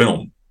watching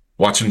film,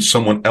 watching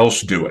someone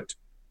else do it.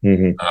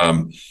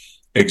 Mm-hmm.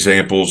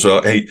 Examples,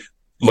 hey,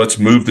 let's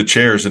move the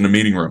chairs in the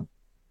meeting room.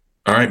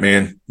 All right,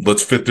 man,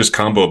 let's fit this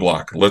combo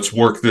block. Let's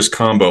work this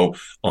combo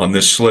on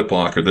this slit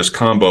block, or this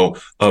combo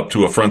up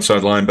to a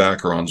frontside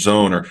linebacker on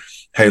zone, or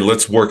hey,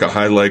 let's work a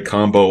high leg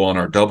combo on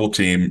our double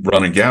team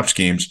running gap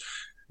schemes.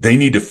 They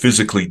need to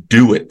physically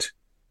do it.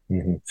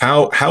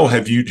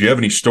 Mm-hmm. Do you have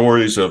any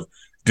stories of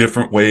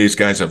different ways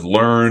guys have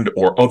learned,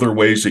 or other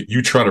ways that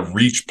you try to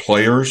reach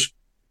players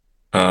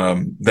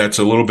that's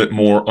a little bit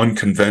more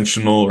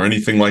unconventional, or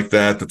anything like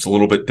that that's a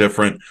little bit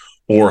different?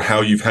 Or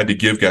how you've had to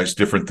give guys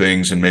different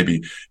things and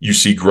maybe you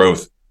see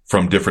growth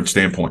from different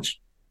standpoints?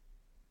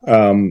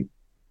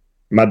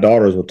 My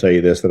daughters will tell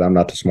you this, that I'm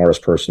not the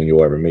smartest person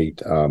you'll ever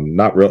meet. I'm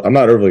not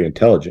overly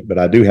intelligent, but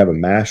I do have a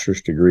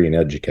master's degree in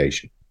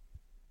education.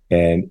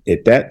 And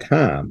at that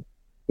time,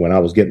 when I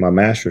was getting my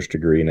master's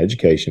degree in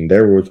education,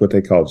 there was what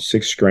they called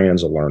 6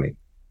 strands of learning.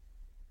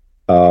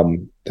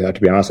 To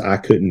be honest, I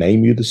couldn't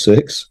name you the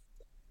 6,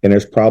 and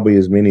there's probably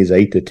as many as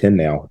 8 to 10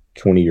 now,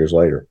 20 years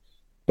later.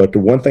 But the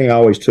one thing I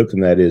always took from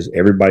that is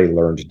everybody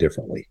learns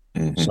differently.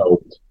 Mm-hmm.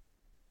 So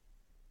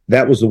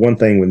that was the one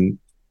thing. When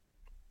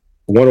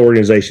one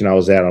organization I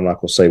was at, I'm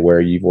not going to say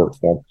where you've worked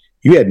for them,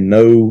 you had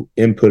no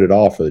input at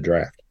all for the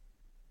draft.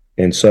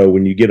 And so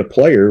when you get a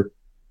player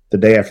the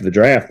day after the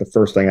draft, the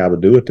first thing I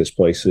would do at this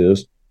place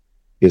is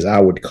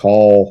I would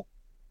call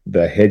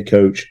the head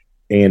coach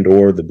and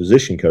or the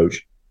position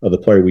coach of the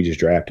player we just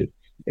drafted.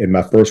 And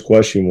my first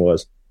question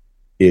was,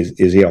 is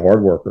he a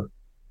hard worker?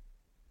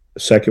 The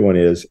second one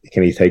is,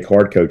 can he take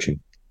hard coaching?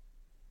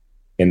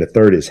 And the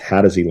third is,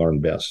 how does he learn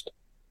best?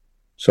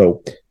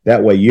 So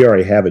that way you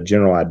already have a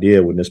general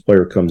idea when this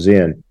player comes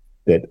in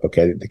that,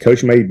 okay, the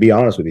coach may be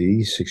honest with you,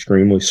 he's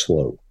extremely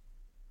slow.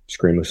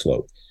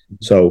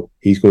 So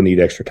he's going to need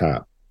extra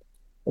time.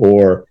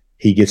 Or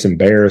he gets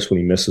embarrassed when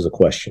he misses a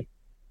question.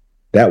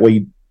 That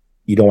way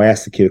you don't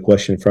ask the kid a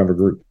question in front of a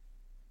group.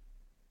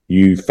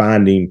 You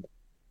find him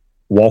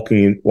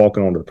walking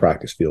onto the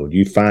practice field.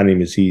 You find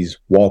him as he's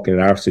walking, in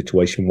our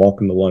situation,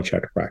 walking to lunch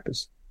after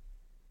practice.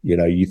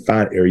 Or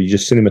you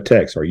just send him a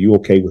text. Are you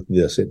okay with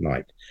this at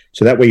night?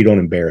 So that way you don't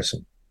embarrass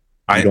him.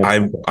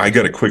 I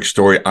got a quick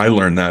story. I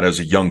learned that as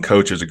a young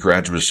coach, as a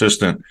graduate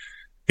assistant.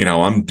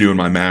 I'm doing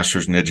my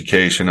master's in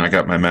education. I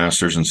got my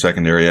master's in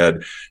secondary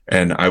ed,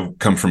 and I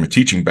come from a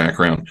teaching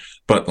background.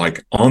 But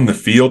like on the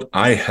field,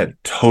 I had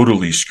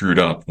totally screwed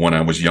up when I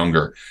was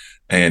younger.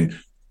 And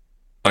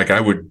like I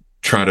would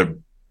try to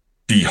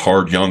be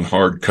hard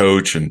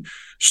coach and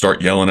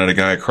start yelling at a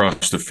guy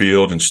across the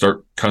field and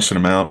start cussing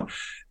him out.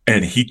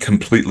 And he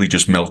completely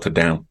just melted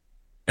down.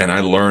 And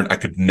I learned I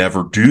could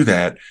never do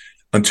that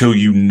until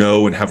you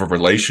know and have a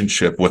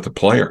relationship with the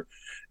player.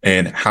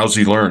 And how's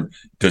he learn?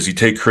 Does he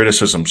take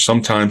criticism?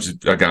 Sometimes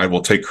a guy will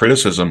take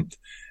criticism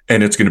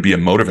and it's going to be a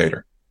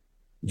motivator.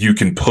 You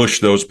can push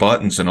those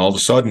buttons and all of a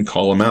sudden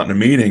call him out in a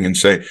meeting and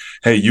say,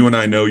 hey, you and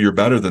I know you're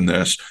better than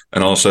this.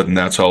 And all of a sudden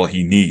that's all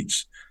he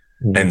needs.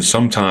 Mm-hmm. And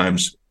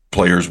sometimes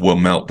players will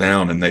melt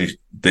down and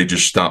they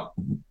just stop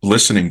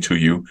listening to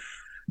you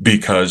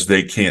because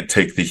they can't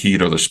take the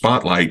heat or the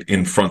spotlight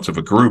in front of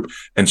a group.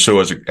 And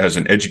so as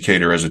an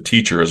educator, as a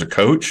teacher, as a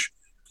coach,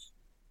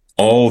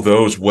 all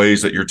those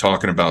ways that you're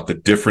talking about, the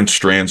different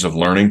strands of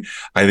learning,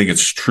 I think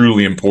it's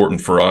truly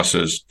important for us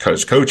as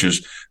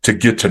coaches to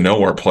get to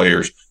know our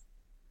players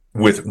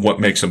with what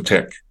makes them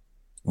tick,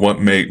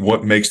 what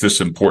makes this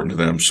important to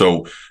them.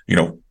 So,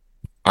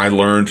 I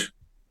learned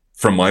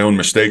from my own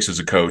mistakes as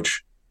a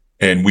coach,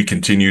 and we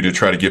continue to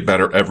try to get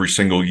better every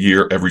single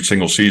year, every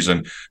single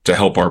season to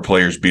help our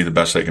players be the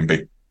best they can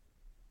be.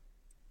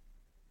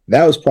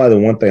 That was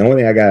probably the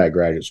only thing I got out of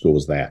graduate school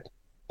was that.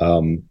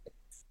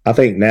 I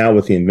think now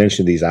with the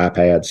invention of these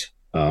iPads,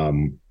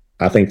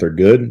 I think they're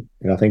good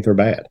and I think they're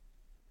bad.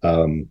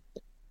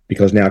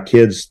 Because now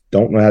kids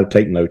don't know how to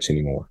take notes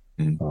anymore.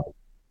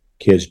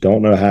 Kids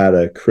don't know how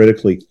to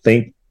critically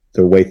think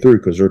their way through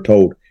because they're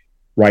told,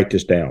 write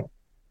this down.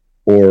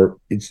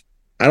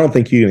 I don't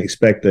think you can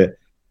expect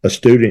a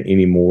student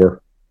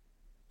anymore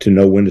to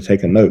know when to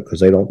take a note because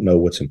they don't know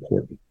what's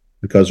important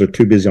because they're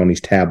too busy on these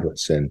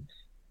tablets and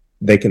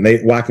I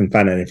can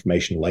find that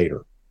information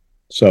later.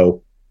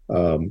 So,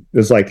 it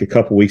was like a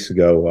couple weeks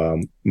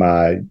ago.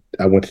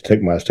 I was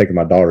taking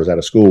my daughters out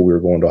of school. We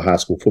were going to a high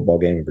school football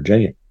game in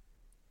Virginia.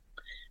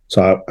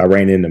 So I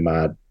ran into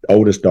my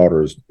oldest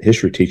daughter's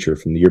history teacher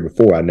from the year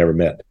before I'd never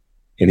met.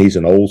 And he's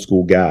an old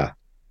school guy.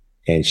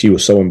 And she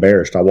was so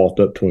embarrassed. I walked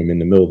up to him in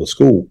the middle of the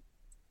school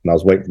and I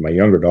was waiting for my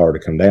younger daughter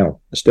to come down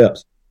the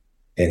steps.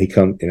 And he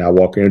come and I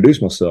walk and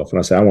introduce myself. And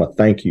I said, I want to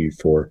thank you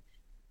for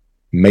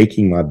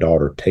making my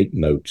daughter take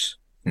notes.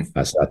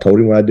 I said, I told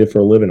him what I did for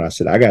a living. I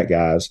said, I got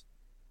guys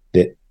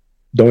that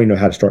don't even know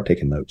how to start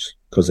taking notes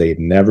because they have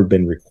never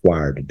been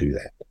required to do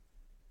that.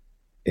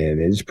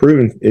 And it's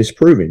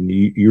proven.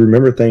 You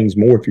remember things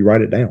more if you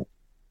write it down.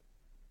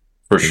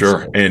 For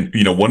sure. And,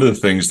 one of the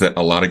things that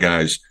a lot of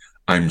guys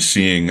I'm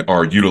seeing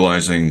are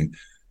utilizing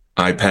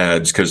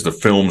iPads because the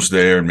film's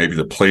there and maybe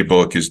the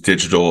playbook is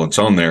digital. It's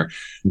on there.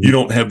 Mm-hmm. You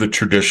don't have the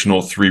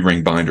traditional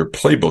 3-ring binder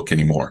playbook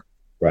anymore.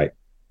 Right.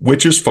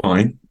 Which is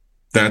fine.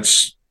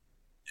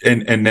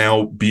 And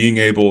now being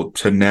able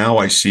to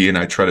I see, and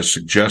I try to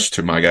suggest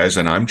to my guys,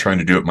 and I'm trying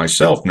to do it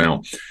myself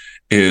now,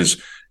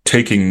 is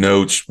taking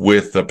notes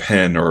with a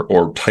pen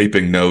or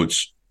typing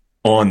notes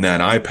on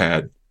that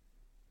iPad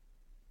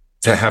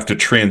to have to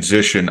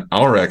transition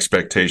our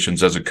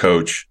expectations as a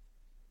coach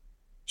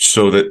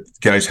so that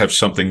guys have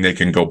something they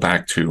can go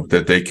back to,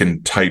 that they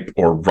can type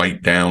or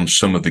write down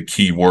some of the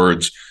key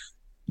words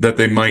that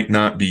they might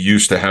not be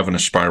used to having a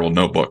spiral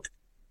notebook.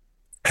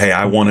 Hey,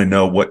 I want to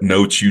know what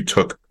notes you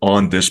took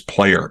on this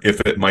player. If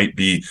it might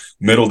be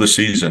middle of the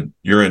season,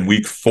 you're in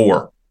week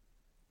 4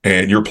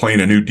 and you're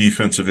playing a new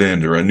defensive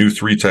end or a new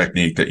 3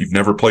 technique that you've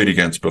never played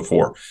against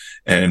before.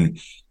 And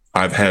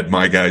I've had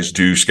my guys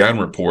do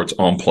scouting reports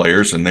on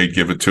players and they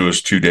give it to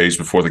us 2 days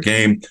before the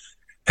game.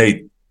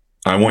 Hey,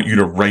 I want you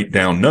to write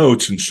down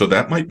notes. And so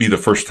that might be the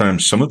first time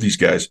some of these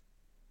guys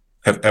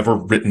have ever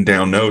written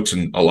down notes,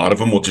 and a lot of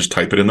them will just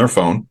type it in their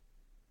phone.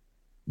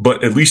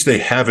 But at least they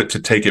have it to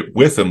take it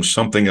with them,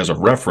 something as a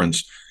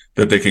reference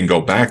that they can go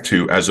back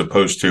to, as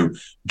opposed to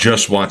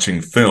just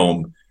watching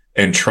film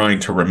and trying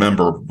to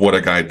remember what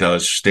a guy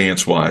does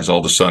stance wise. All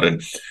of a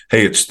sudden,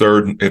 hey, it's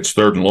third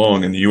and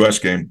long in the U.S.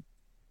 game.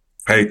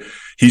 Hey,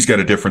 he's got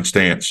a different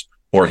stance,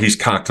 or he's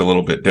cocked a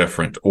little bit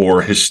different,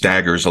 or his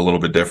stagger's a little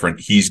bit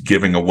different. He's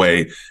giving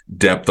away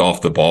depth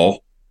off the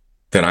ball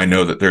that I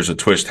know that there's a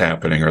twist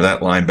happening, or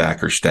that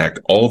linebacker stacked.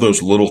 All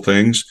those little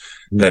things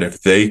that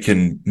if they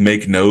can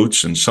make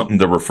notes and something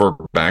to refer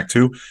back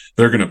to,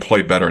 they're going to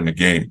play better in the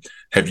game.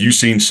 Have you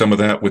seen some of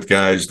that with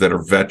guys that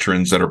are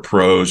veterans, that are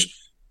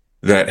pros,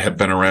 that have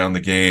been around the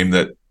game,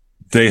 that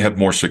they have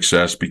more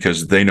success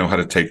because they know how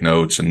to take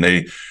notes and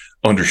they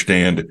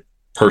understand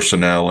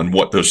personnel and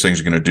what those things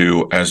are going to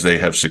do as they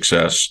have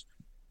success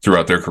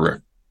throughout their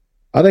career?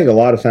 I think a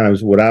lot of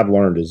times what I've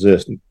learned is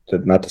this,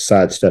 not to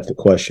sidestep the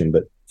question,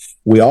 but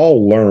we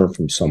all learn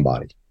from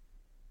somebody.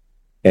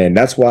 And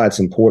that's why it's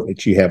important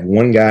that you have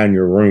one guy in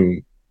your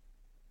room.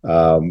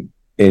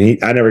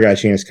 I never got a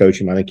chance to coach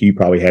him. I think you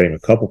probably had him a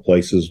couple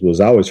places.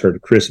 I always heard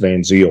Chris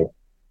Van Zyl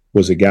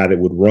was a guy that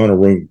would run a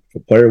room.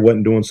 If a player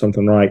wasn't doing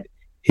something right,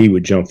 he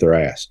would jump their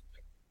ass.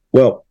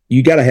 Well,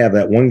 you got to have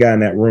that one guy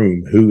in that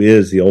room who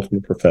is the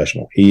ultimate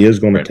professional. He is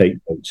going to take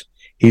notes.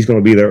 He's going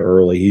to be there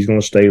early. He's going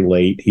to stay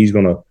late.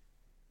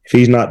 If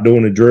he's not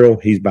doing a drill,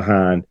 he's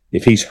behind.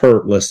 If he's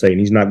hurt, let's say, and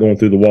he's not going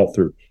through the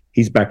walkthrough,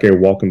 he's back there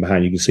walking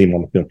behind. You can see him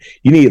on the film.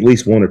 You need at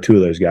least one or two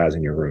of those guys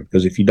in your room,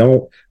 because if you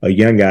don't, a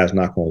young guy's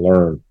not going to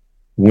learn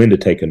when to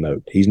take a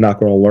note. He's not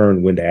going to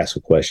learn when to ask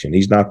a question.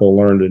 He's not going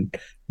to learn to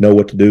know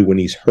what to do when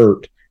he's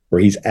hurt or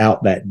he's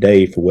out that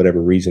day for whatever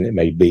reason it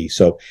may be.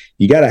 So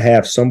you got to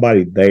have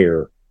somebody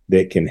there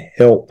that can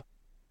help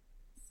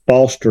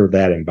foster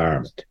that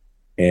environment.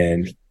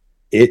 And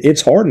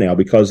it's hard now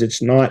because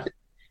it's not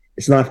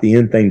the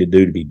end thing to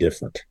do to be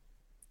different,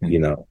 you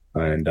know.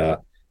 And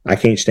I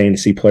can't stand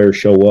to see players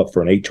show up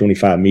for an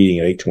 8:25 meeting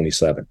at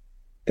 8:27.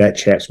 That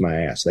chaps my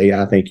ass.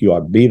 I think you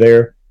ought to be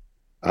there.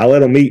 I let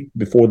them meet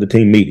before the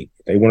team meeting.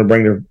 If they want to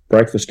bring their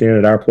breakfast in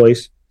at our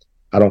place,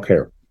 I don't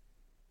care.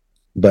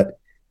 But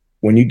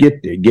when you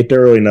get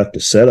there early enough to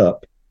set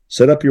up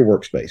your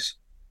workspace.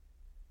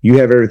 You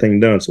have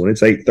everything done. So when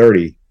it's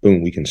 8:30,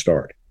 boom, we can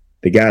start.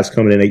 The guys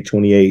coming in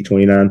 8:28,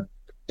 8:29,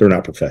 they're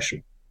not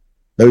professional.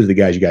 Those are the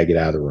guys you got to get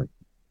out of the room.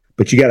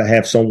 But you got to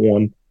have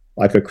someone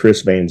like a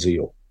Chris Van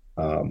Zyl.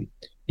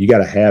 You got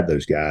to have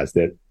those guys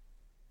that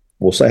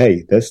will say,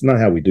 hey, that's not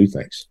how we do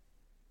things.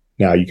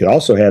 Now, you could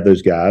also have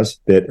those guys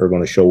that are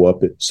going to show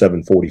up at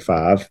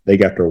 7:45. They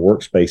got their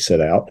workspace set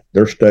out.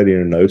 They're studying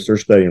their notes. They're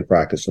studying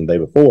practice from the day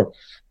before.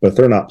 But if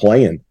they're not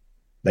playing,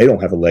 they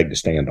don't have a leg to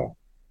stand on.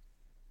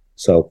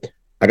 So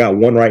I got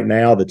one right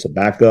now that's a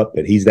backup,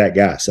 but he's that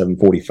guy,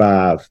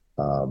 7:45.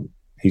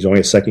 He's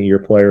only a second-year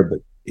player, but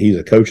he's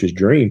a coach's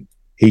dream.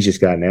 He's just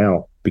got to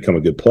now become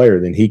a good player.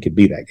 Then he could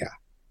be that guy.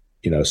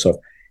 You know,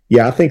 so,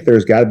 yeah, I think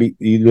there's got to be –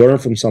 you learn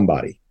from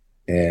somebody.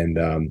 And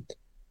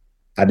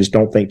I just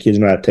don't think kids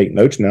know how to take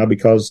notes now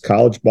because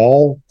college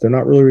ball, they're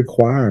not really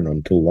requiring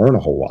them to learn a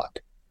whole lot.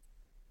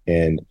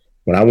 And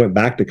when I went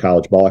back to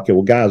college ball, I said,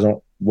 well, guys,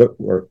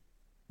 where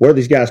do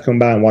these guys come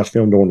by and watch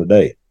film during the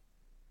day?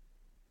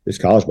 It's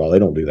college ball. They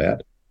don't do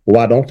that.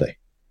 Well, why don't they?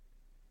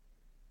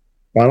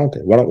 Why don't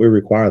they? Why don't we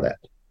require that?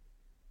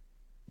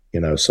 You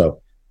know,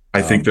 so.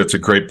 I think that's a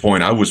great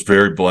point. I was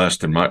very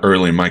blessed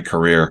early in my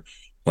career,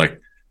 like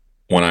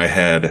when I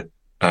had,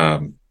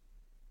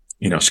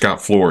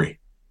 Scott Flory,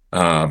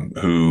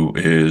 who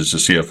is a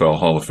CFL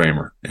Hall of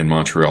Famer in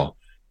Montreal,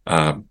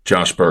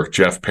 Josh Burke,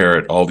 Jeff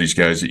Parrott, all these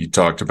guys that you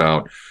talked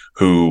about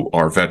who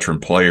are veteran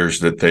players,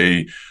 that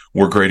they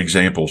were great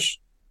examples.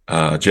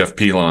 Jeff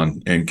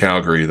Pilon in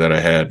Calgary that I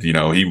had,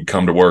 he would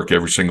come to work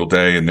every single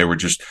day, and they were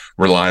just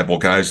reliable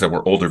guys that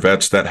were older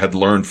vets that had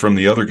learned from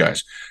the other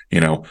guys.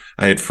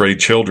 I had Freddie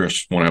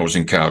Childress when I was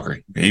in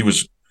Calgary. He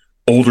was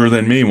older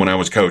than me when I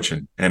was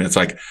coaching. And it's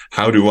like,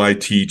 how do I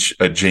teach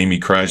a Jamie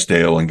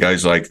Crysdale and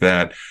guys like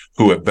that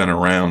who have been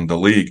around the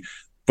league?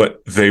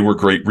 But they were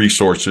great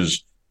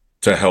resources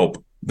to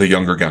help the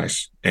younger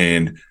guys.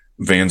 And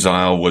Van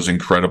Zyl was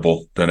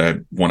incredible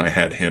when I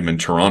had him in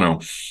Toronto.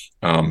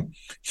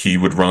 He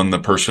would run the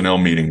personnel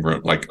meeting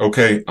room. Like,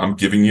 okay, I'm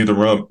giving you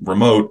the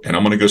remote and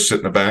I'm going to go sit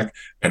in the back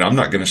and I'm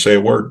not going to say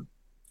a word.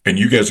 And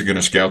you guys are going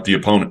to scout the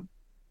opponent.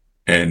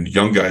 And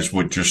young guys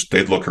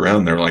they'd look around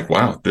and they're like,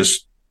 wow,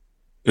 this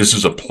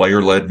is a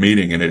player-led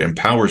meeting, and it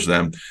empowers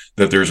them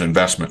that there's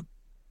investment.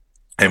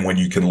 And when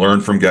you can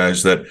learn from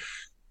guys that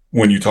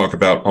when you talk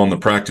about on the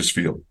practice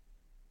field,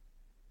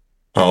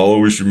 I'll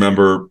always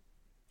remember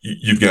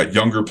you've got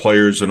younger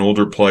players and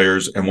older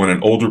players. And when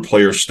an older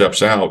player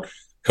steps out,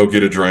 he'll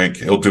get a drink.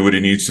 He'll do what he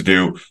needs to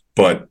do.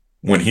 But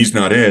when he's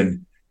not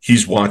in,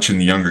 he's watching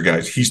the younger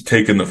guys. He's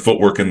taking the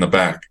footwork in the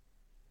back.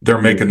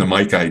 They're making the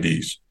mic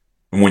IDs.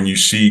 And when you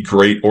see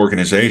great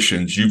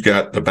organizations, you've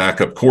got the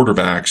backup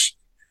quarterbacks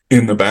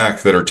in the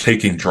back that are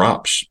taking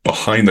drops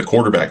behind the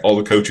quarterback. All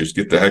the coaches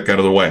get the heck out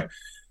of the way.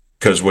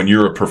 Because when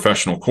you're a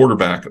professional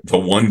quarterback, the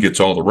one gets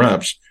all the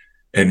reps,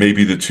 and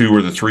maybe the two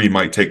or the three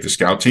might take the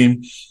scout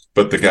team.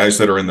 But the guys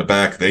that are in the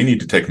back, they need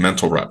to take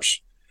mental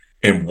reps.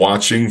 And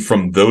watching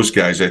from those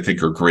guys, I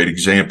think, are great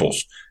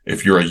examples.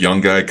 If you're a young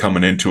guy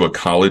coming into a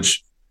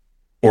college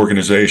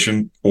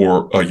organization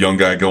or a young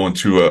guy going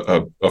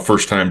to a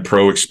first-time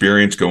pro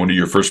experience, going to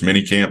your first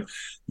mini camp,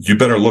 you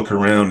better look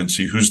around and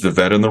see who's the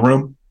vet in the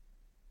room,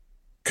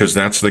 because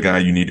that's the guy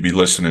you need to be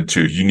listening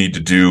to. You need to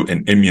do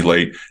and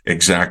emulate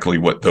exactly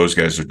what those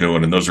guys are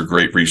doing, and those are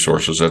great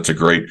resources. That's a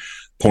great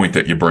point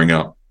that you bring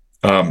up.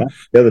 The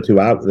other two,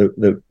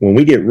 when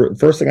we get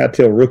first thing I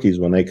tell rookies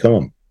when they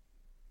come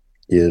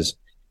is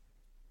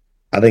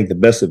I think the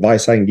best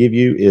advice I can give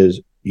you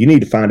is you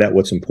need to find out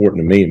what's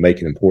important to me and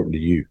make it important to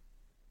you.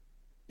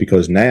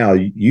 Because now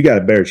you got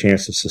a better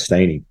chance of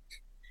sustaining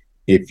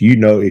if you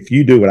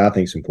do what I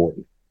think is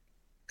important.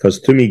 Because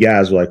too many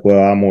guys are like,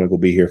 well, I'm only going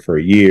to be here for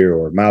a year,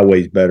 or my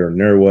way's better than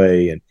their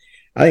way. And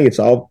I think it's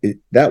all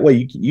that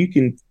way.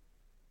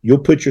 You'll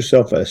put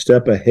yourself a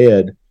step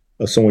ahead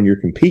of someone you're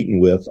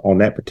competing with on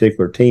that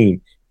particular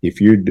team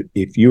if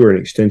you are an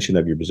extension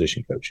of your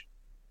position coach.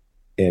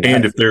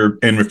 And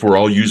if we're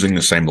all using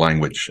the same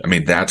language. I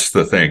mean, that's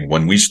the thing.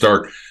 When we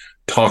start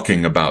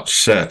talking about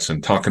sets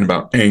and talking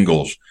about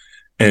angles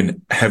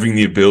and having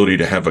the ability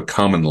to have a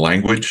common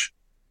language,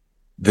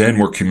 then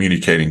we're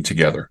communicating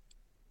together.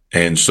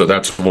 And so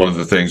that's one of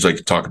the things I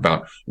could talk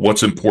about.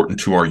 What's important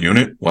to our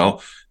unit?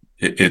 Well,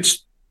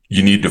 it's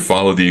you need to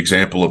follow the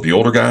example of the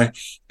older guy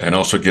and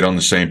also get on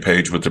the same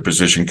page with the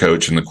position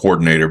coach and the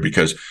coordinator,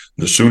 because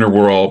the sooner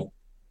we're all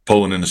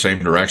pulling in the same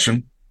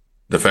direction,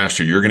 the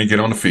faster you're going to get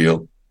on the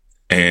field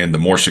and the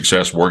more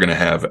success we're going to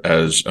have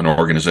as an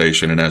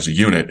organization and as a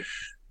unit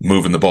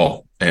moving the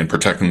ball and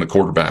protecting the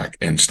quarterback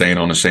and staying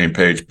on the same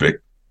page,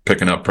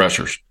 picking up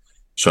pressures.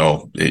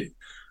 So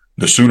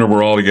the sooner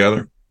we're all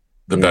together,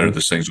 the better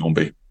this thing's going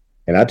to be.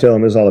 And I tell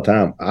them this all the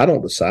time. I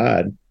don't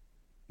decide.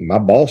 My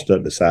boss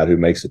doesn't decide who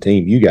makes the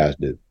team. You guys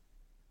do.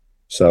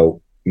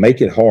 So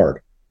make it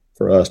hard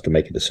for us to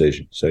make a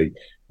decision. So a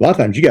lot of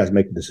times you guys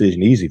make the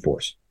decision easy for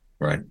us.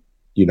 Right.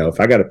 If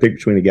I got to pick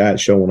between the guy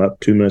that's showing up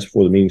 2 minutes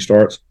before the meeting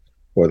starts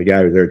or the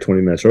guy who's there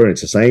 20 minutes early, and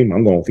it's the same,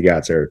 I'm going with the guy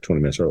that's there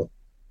 20 minutes early.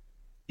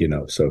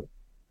 So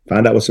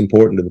find out what's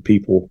important to the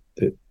people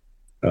that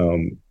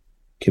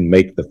can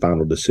make the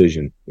final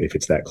decision if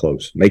it's that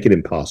close. Make it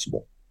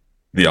impossible.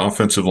 The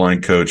offensive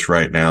line coach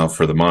right now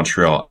for the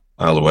Montreal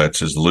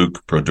Alouettes is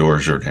Luc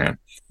Brodeur-Jourdain.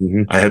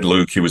 Mm-hmm. I had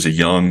Luc. He was a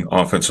young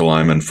offensive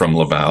lineman from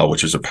Laval,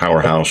 which is a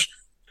powerhouse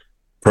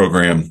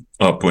program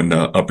up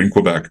in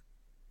Quebec.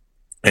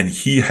 And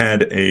he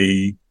had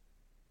a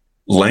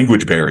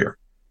language barrier.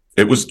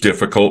 It was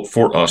difficult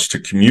for us to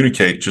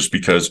communicate just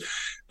because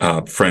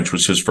French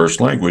was his first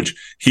language.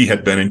 He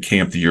had been in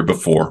camp the year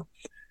before,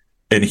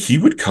 and he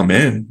would come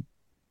in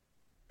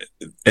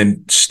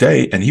and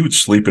stay, and he would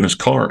sleep in his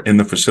car in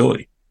the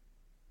facility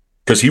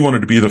because he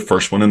wanted to be the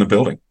first one in the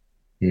building.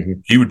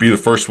 Mm-hmm. He would be the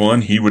first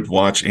one. He would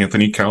watch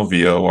Anthony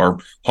Calvillo, our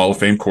Hall of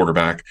Fame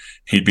quarterback.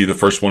 He'd be the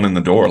first one in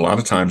the door. A lot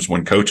of times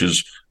when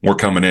coaches were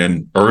coming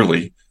in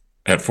early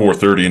at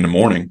 4:30 in the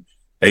morning,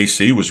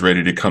 AC was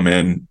ready to come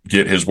in,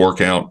 get his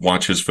workout,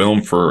 watch his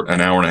film for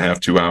an hour and a half,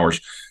 2 hours.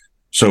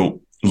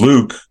 So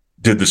Luc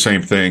did the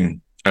same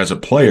thing as a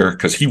player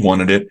because he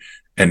wanted it.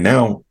 And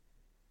now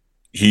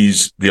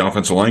he's the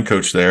offensive line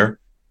coach there.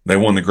 They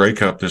won the Grey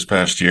Cup this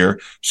past year.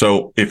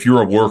 So if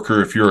you're a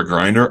worker, if you're a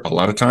grinder, a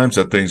lot of times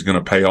that thing's going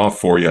to pay off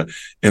for you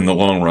in the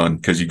long run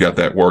because you got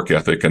that work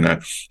ethic. And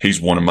that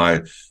he's one of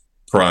my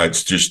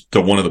prides, just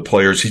one of the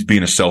players. He's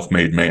being a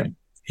self-made man.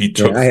 He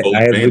took full I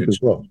had advantage. Luc as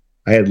well.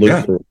 I had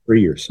Luc for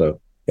 3 years,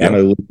 so I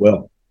know Luc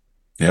well.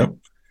 Yep.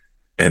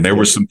 And there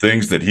were some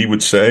things that he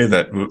would say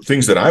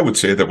things that I would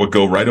say that would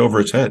go right over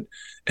his head.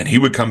 And he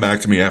would come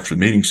back to me after the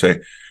meeting and say,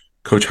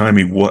 Coach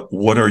Jaime,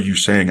 what are you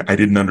saying? I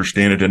didn't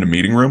understand it in a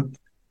meeting room.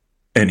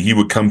 And he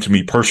would come to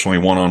me personally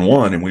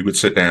one-on-one, and we would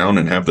sit down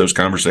and have those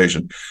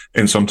conversations.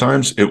 And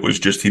sometimes it was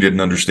just he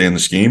didn't understand the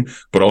scheme,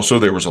 but also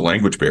there was a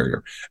language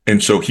barrier.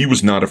 And so he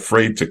was not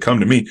afraid to come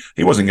to me.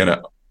 He wasn't going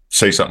to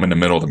say something in the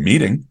middle of the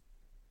meeting,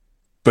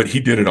 but he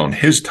did it on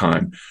his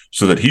time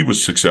so that he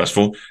was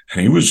successful.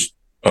 And he was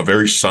a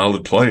very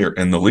solid player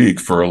in the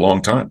league for a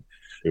long time.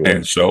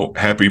 And so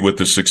happy with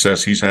the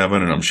success he's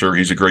having. And I'm sure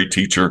he's a great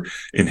teacher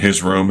in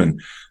his room,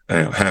 and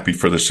happy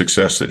for the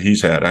success that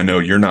he's had. I know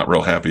you're not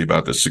real happy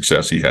about the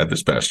success he had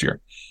this past year.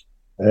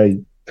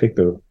 When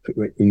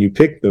you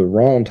pick the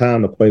wrong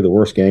time to play the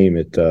worst game,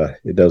 it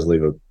does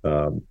leave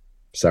a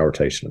sour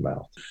taste in the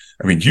mouth.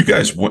 I mean,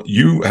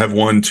 you have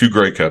won 2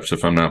 Grey Cups,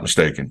 if I'm not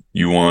mistaken.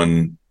 You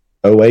won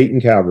 08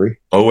 in Calgary.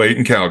 08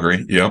 in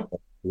Calgary, yep.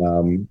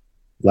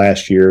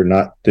 Last year,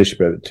 not this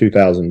year, but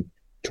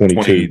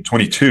 2022.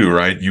 2022,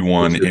 right? You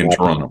won in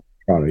Toronto.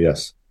 Toronto,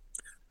 yes.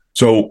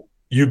 So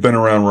you've been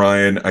around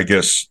Ryan. I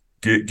guess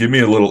give me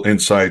a little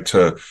insight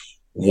to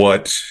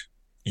what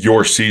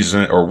your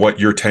season or what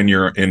your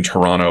tenure in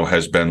Toronto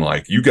has been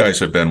like. You guys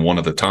have been one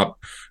of the top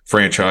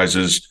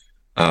franchises,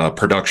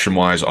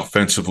 production-wise,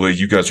 offensively.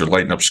 You guys are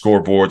lighting up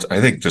scoreboards. I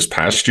think this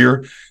past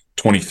year,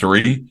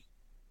 23,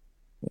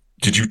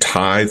 did you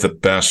tie the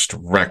best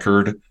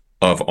record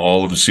of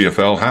all of the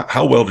CFL?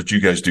 How well did you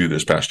guys do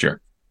this past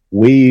year?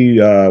 We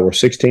were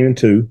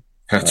 16-2.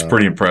 That's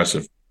pretty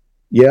impressive.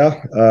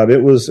 Yeah,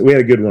 we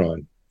had a good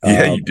run.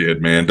 Yeah, you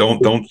did, man.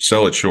 Don't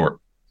sell it short.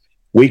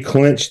 We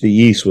clinched the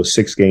East with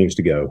 6 games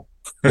to go,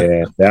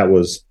 and that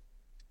was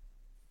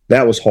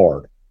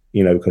hard,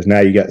 because now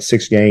you got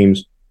 6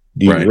 games.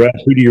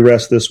 Who do you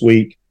rest this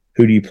week?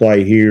 Who do you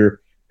play here?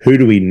 Who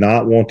do we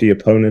not want the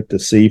opponent to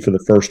see for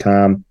the first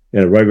time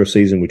in a regular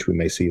season, which we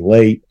may see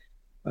late?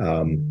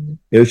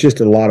 It was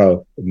just a lot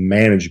of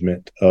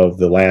management of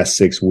the last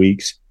 6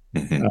 weeks.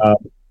 Mm-hmm.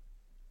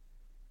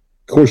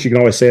 course, you can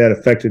always say that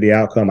affected the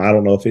outcome. I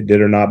don't know if it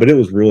did or not, but it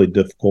was really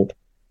difficult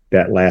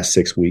that last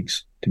 6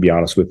 weeks, to be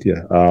honest with you.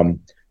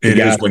 It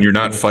is when you're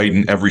not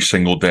fighting every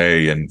single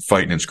day and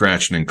fighting and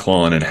scratching and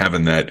clawing and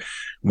having that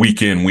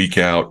week in, week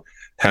out,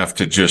 have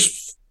to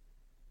just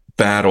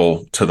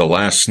battle to the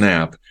last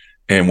snap.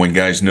 And when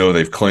guys know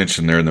they've clinched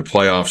and they're in the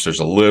playoffs, there's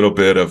a little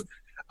bit of,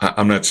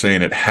 I'm not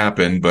saying it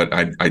happened, but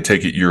I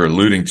take it you're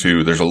alluding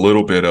to, there's a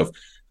little bit of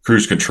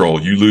cruise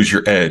control. You lose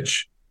your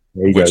edge.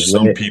 Which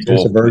some people,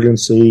 sense of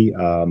urgency,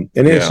 and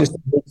it's just a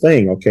whole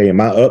thing. Okay, am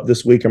I up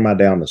this week or am I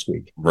down this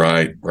week?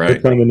 Right. They're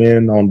coming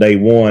in on day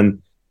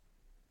one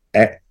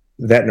at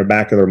that in the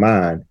back of their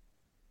mind,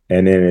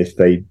 and then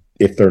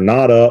if they're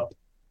not up,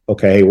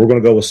 okay, hey, we're going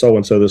to go with so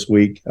and so this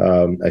week.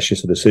 That's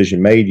just a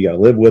decision made. You got to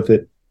live with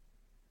it.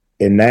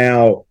 And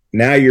now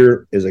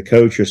you're, as a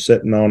coach, you're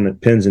sitting on the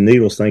pins and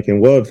needles,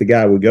 thinking, well, if the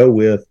guy we go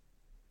with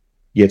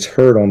gets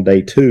hurt on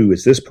day two,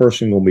 is this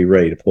person going to be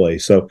ready to play?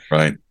 So,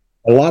 right.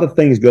 A lot of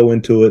things go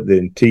into it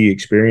until you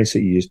experience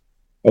it. You just,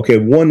 okay,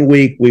 1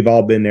 week, we've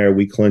all been there.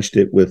 We clinched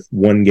it with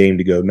 1 game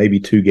to go, maybe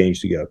 2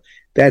 games to go.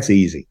 That's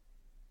easy.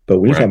 But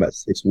when you're talking about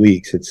 6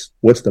 weeks, it's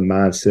what's the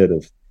mindset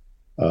of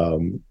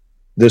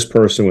this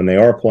person when they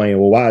are playing?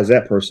 Well, why is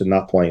that person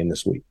not playing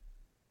this week?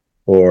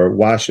 Or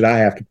why should I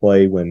have to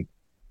play when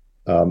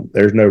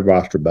there's no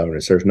roster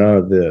bonus? There's none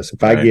of this.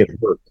 If I get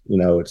hurt,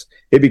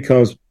 it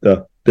becomes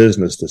the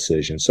business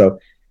decision. So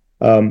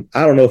I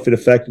don't know if it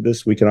affected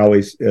us. We can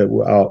always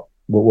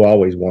we'll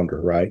always wonder,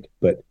 right?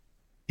 But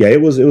yeah,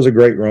 it was a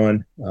great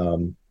run.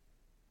 You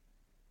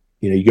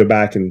go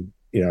back and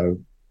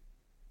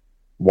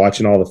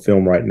watching all the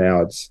film right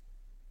now,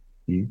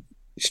 you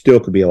still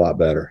could be a lot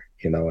better,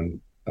 And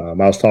I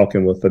was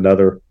talking with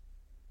another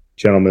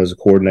gentleman as a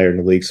coordinator in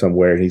the league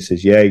somewhere, and he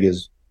says, I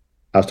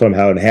was telling him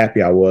how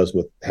unhappy I was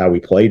with how we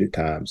played at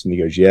times, and he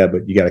goes, yeah,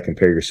 but you got to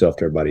compare yourself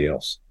to everybody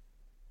else.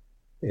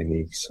 And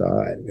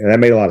and that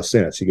made a lot of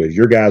sense. He goes,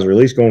 your guys are at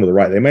least going to the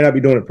right. They may not be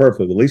doing it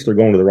perfectly, but at least they're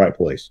going to the right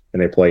place and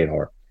they're playing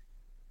hard.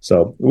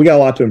 So we got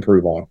a lot to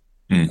improve on.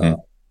 Mm-hmm.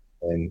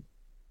 And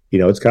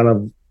it's kind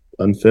of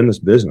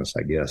unfinished business,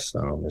 I guess.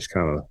 It's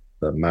kind of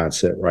the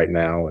mindset right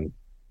now. And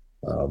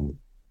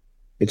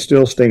it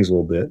still stings a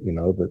little bit,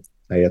 but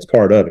hey, it's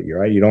part of it. You're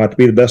right. You don't have to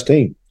be the best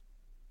team.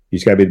 You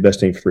just got to be the best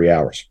team for 3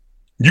 hours.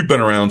 You've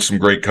been around some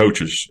great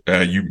coaches.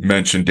 You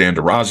mentioned Dan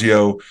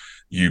DeRazio.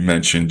 You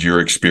mentioned your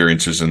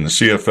experiences in the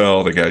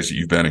CFL, the guys that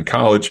you've been in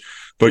college,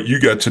 but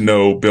you got to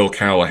know Bill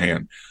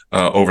Callahan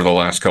over the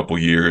last couple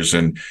of years,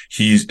 and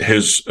his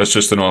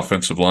assistant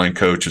offensive line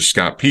coach is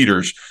Scott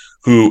Peters,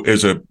 who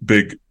is a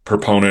big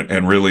proponent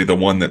and really the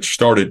one that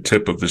started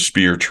tip of the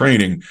spear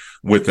training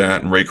with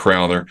that, and Ray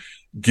Crowther.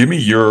 Give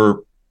me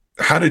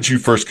how did you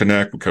first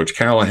connect with Coach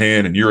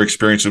Callahan and your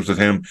experiences with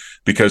him?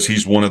 Because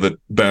he's one of the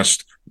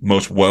best,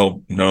 most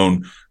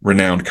well-known,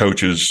 renowned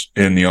coaches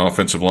in the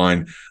offensive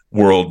line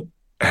world.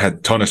 Had a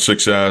ton of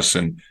success.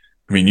 And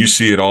I mean, you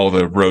see it all,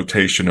 the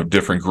rotation of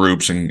different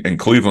groups in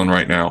Cleveland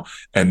right now,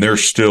 and they're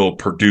still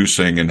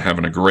producing and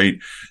having a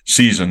great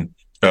season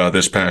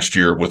this past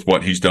year with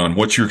what he's done.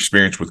 What's your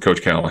experience with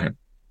Coach Callahan?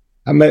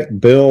 I met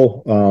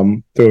Bill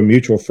through a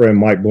mutual friend.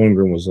 Mike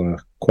Bloomgren was in a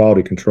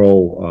quality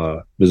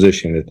control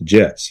position at the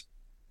Jets.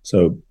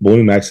 So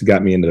Bloom actually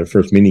got me into the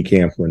first mini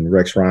camp when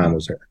Rex Ryan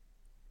was there.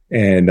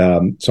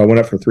 And so I went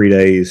up for 3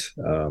 days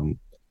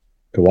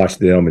to watch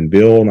them, and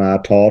Bill and I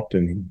talked,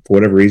 and for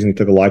whatever reason, he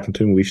took a liking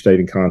to me. We've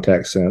stayed in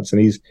contact since,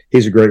 and he's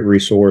a great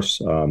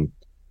resource. Went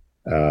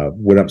up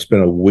and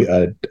spent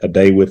a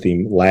day with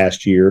him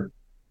last year,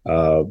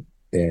 and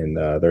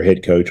their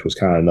head coach was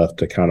kind enough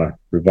to kind of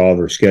revolve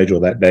their schedule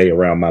that day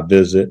around my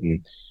visit,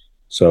 and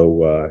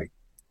so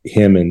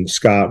him and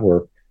Scott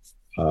were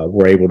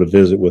able to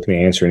visit with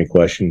me, answer any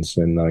questions,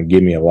 and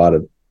give me a lot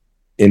of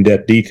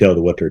in-depth detail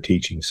to what they're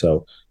teaching.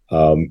 So,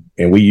 and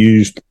we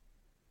used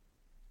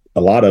a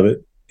lot of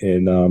it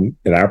in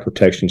our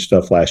protection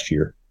stuff last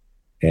year,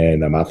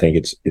 and I think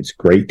it's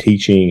great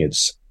teaching.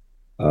 It's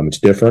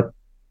different.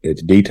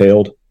 It's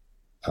detailed.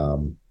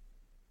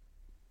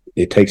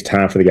 It takes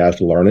time for the guys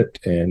to learn it,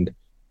 and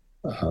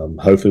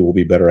hopefully we'll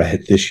be better at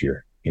it this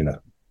year.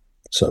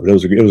 So it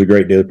was a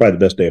great day. Probably the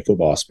best day of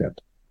football I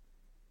spent.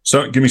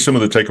 So give me some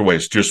of the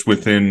takeaways just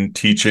within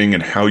teaching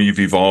and how you've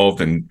evolved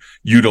and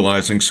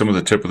utilizing some of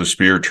the tip of the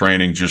spear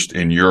training just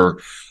in your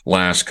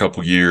last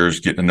couple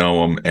years, getting to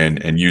know them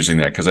and using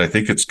that. Cause I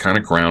think it's kind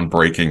of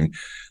groundbreaking,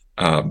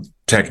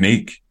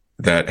 technique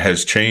that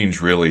has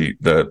changed really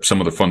some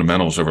of the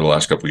fundamentals over the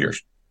last couple of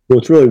years.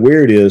 What's really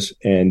weird is,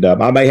 and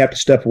I may have to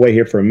step away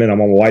here for a minute.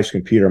 I'm on my wife's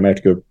computer. I may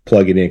have to go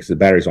plug it in because the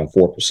battery's on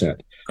 4%.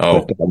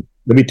 Oh, but,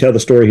 let me tell the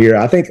story here.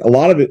 I think a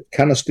lot of it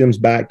kind of stems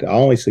back to, I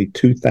only say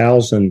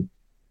 2000,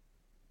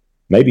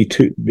 maybe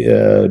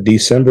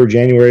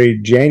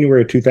January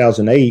of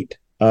 2008,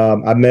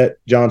 I met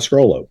John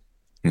Scrollo.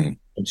 Mm-hmm.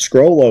 And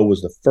Scrollo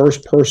was the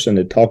first person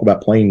to talk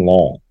about playing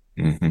long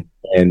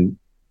and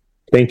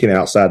thinking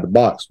outside the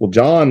box. Well,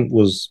 John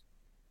was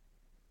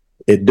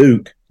at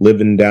Duke,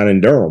 living down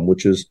in Durham,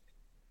 which is,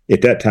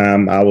 at that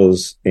time, I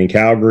was in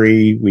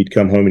Calgary. We'd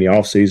come home in the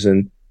off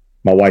season.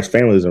 my wife's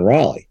family is in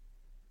Raleigh.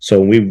 So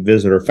when we would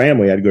visit her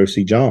family, I'd go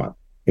see John.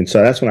 And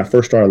so that's when I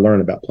first started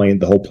learning about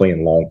the whole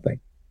playing long thing.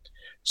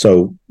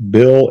 So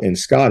Bill and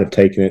Scott have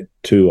taken it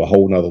to a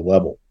whole nother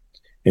level.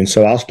 And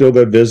so I'll still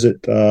go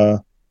visit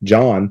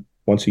John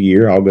once a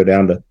year. I'll go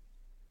down to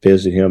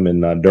visit him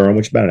in Durham,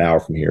 which is about an hour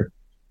from here.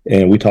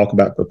 And we talk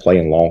about the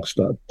playing long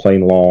stuff,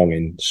 playing long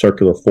and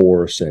circular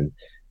force and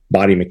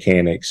body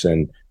mechanics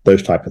and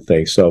those type of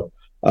things. So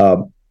I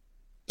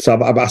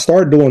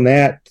started doing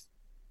that,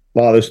 a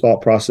lot of those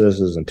thought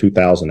processes in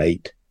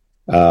 2008.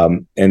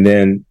 And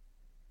then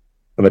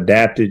I've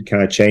adapted,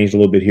 kind of changed a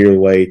little bit here the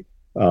way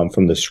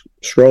from the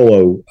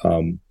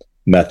Strollo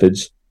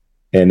methods.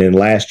 And then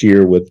last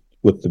year with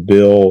the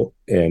Bill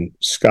and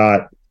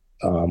Scott,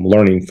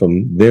 learning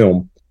from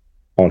them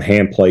on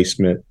hand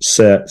placement,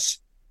 sets,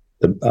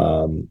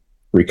 the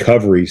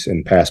recoveries,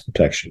 and pass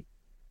protection.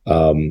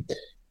 And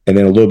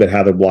then a little bit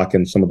how they're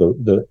blocking some of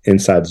the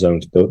inside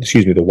zones,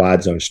 the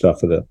wide zone stuff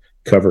for the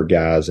cover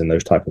guys and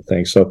those type of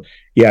things. So,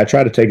 yeah, I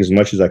try to take as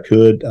much as I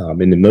could.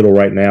 In the middle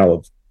right now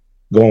of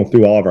going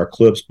through all of our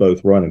clips,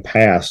 both run and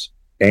pass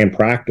and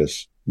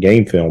practice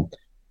game film,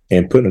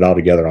 and putting it all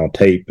together on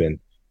tape, and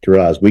to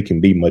realize we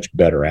can be much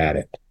better at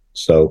it.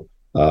 So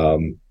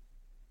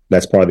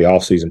that's part of the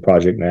off-season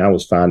project now,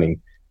 is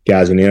finding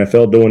guys in the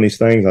NFL doing these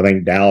things. I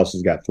think Dallas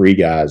has got 3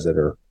 guys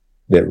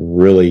that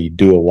really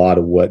do a lot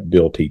of what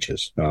Bill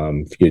teaches.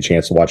 If you get a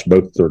chance to watch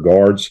both their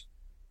guards,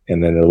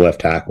 and then their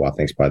left tackle, I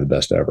think is probably the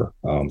best ever,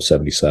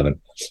 77.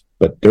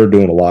 But they're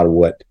doing a lot of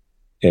what,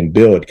 and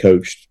Bill had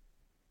coached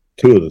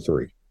 2 of the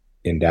 3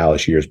 in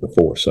Dallas years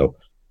before. So,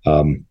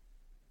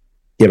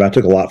 but I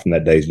took a lot from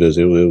that day's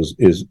visit.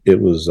 It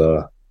was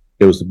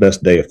the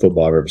best day of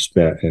football I've ever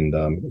spent,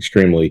 and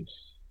extremely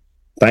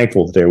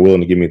thankful that they were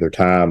willing to give me their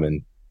time,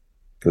 and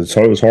because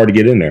it was hard to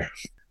get in there.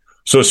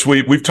 So,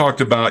 Sweet, we've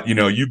talked about,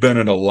 you've been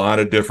in a lot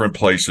of different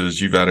places.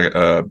 You've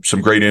had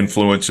some great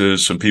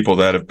influences, some people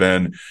that have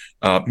been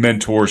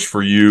mentors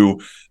for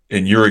you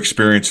in your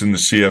experience in the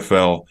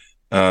CFL.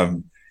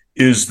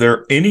 Is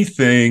there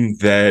anything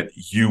that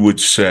you would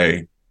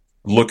say,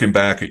 looking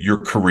back at your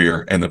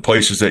career and the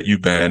places that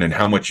you've been and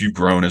how much you've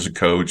grown as a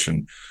coach,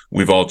 and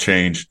we've all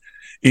changed,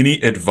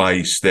 any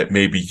advice that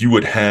maybe you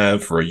would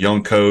have for a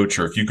young coach,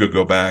 or if you could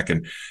go back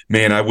and,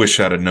 man, I wish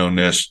I'd have known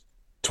this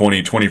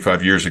 20,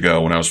 25 years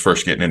ago when I was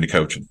first getting into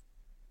coaching?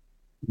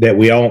 That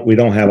we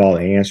don't have all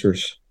the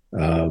answers.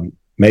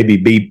 Maybe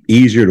be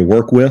easier to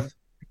work with.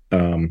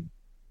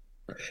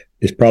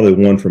 Is probably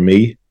one for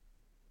me.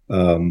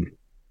 I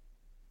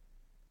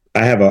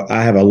have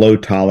a low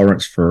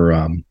tolerance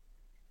for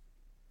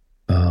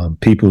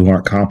people who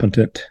aren't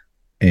competent,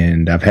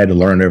 and I've had to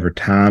learn over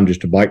time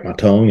just to bite my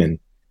tongue and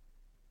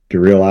to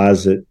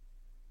realize that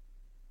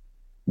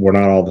we're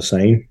not all the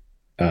same.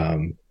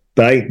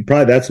 But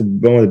probably that's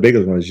one of the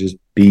biggest ones, just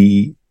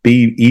be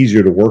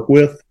easier to work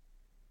with.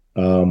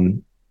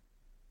 And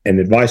the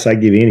advice I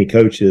give any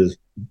coach is,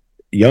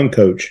 young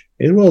coach,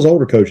 as well as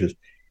older coaches,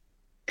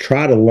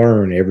 try to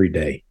learn every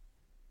day.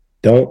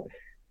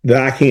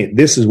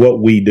 This is what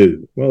we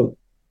do. Well,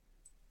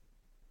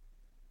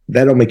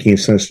 that don't make any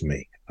sense to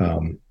me.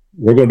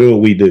 We're going to do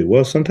what we do.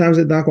 Well, sometimes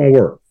it's not going to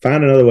work.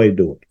 Find another way to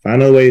do it.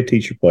 Find another way to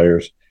teach your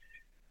players.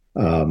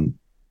 I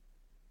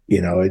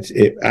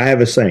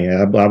have a saying,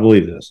 I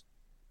believe this.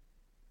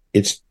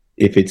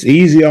 If it's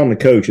easy on the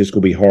coach, it's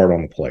going to be hard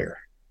on the player.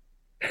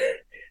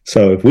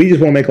 So if we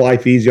just want to make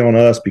life easy on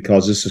us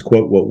because this is,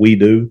 quote, what we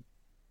do,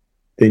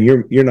 then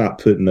you're not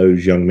putting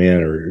those young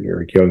men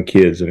or young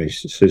kids in a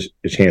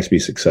chance to be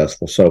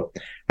successful. So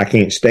I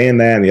can't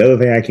stand that. And the other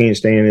thing I can't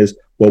stand is,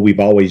 well,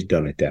 we've always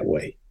done it that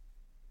way.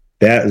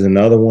 That is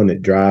another one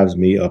that drives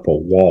me up a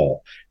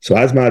wall. So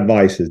that's my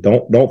advice, is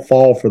don't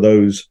fall for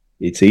those,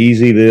 it's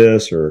easy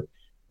this, or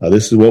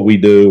this is what we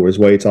do, or this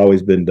way it's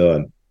always been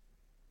done.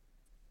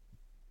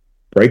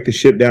 Break the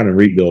ship down and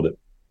rebuild it.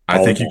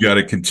 I think you got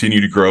to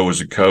continue to grow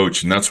as a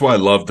coach. And that's why I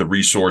love the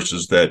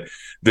resources that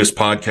this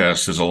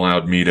podcast has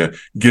allowed me to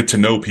get to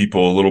know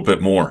people a little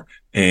bit more,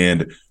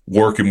 and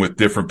working with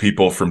different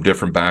people from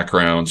different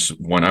backgrounds.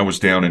 When I was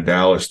down in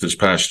Dallas this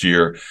past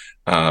year,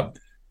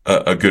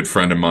 a good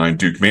friend of mine,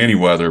 Duke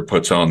Manyweather,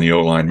 puts on the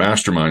O-Line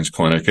Masterminds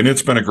Clinic. And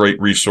it's been a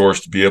great resource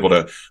to be able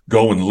to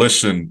go and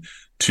listen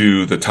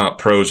to the top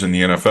pros in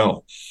the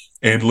NFL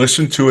and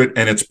listen to it.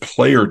 And it's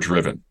player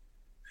driven,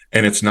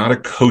 and it's not a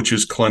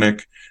coach's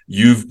clinic.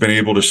 You've been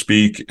able to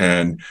speak,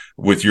 and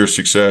with your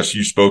success,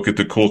 you spoke at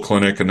the Cool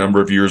Clinic a number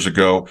of years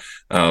ago,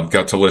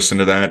 got to listen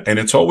to that. And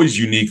it's always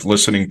unique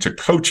listening to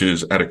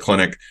coaches at a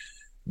clinic.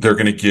 They're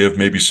going to give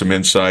maybe some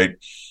insight,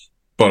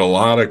 but a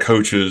lot of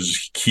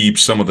coaches keep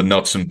some of the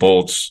nuts and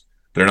bolts.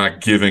 They're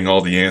not giving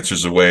all the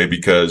answers away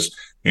because,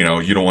 you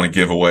don't want to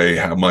give away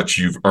how much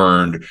you've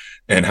earned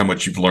and how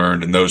much you've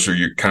learned. And those are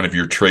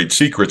your trade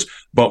secrets.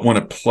 But when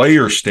a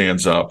player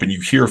stands up and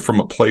you hear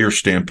from a player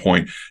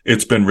standpoint,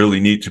 it's been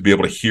really neat to be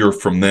able to hear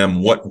from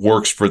them what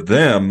works for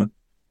them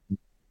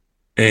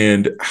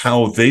and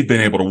how they've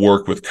been able to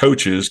work with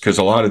coaches, because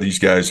a lot of these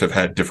guys have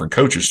had different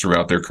coaches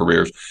throughout their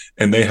careers,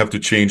 and they have to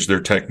change their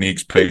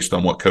techniques based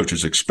on what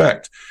coaches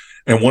expect.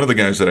 And one of the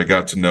guys that I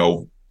got to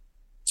know,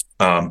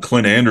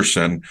 Clint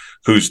Anderson,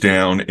 who's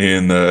down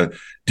in the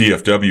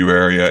DFW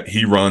area,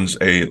 he runs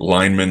a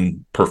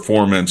lineman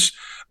performance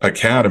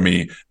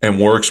academy and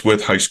works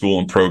with high school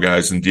and pro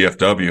guys in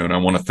DFW. And I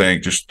want to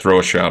just throw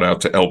a shout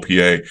out to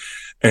LPA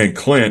and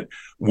Clint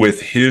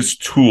with his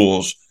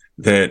tools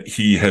that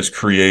he has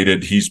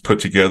created. He's put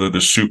together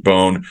the soup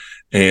bone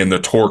and the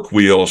torque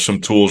wheel, some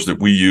tools that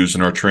we use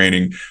in our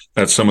training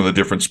at some of the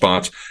different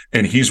spots.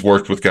 And he's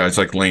worked with guys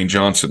like Lane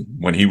Johnson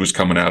when he was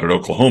coming out at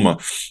Oklahoma,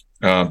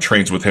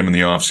 trains with him in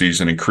the off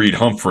season, and Creed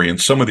Humphrey and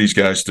some of these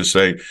guys to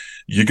say,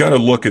 you got to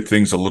look at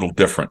things a little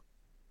different.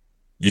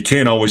 You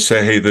can't always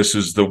say, hey, this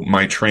is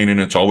my training.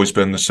 It's always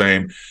been the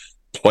same.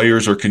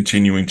 Players are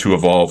continuing to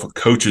evolve.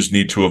 Coaches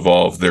need to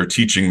evolve their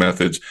teaching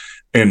methods.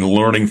 And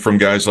learning from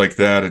guys like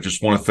that, I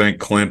just want to thank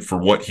Clint for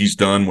what he's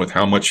done with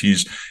how much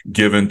he's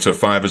given to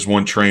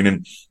 5-as-1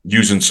 training,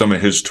 using some of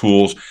his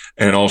tools,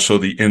 and also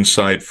the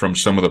insight from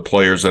some of the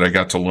players that I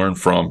got to learn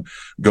from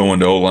going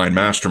to O-line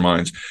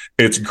masterminds.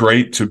 It's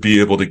great to be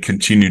able to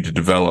continue to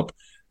develop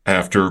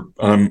after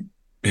I'm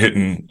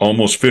hitting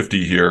almost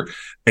 50 here.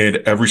 And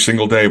every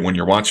single day when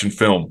you're watching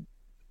film,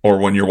 or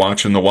when you're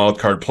watching the wild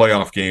card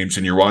playoff games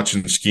and you're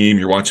watching the scheme,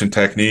 you're watching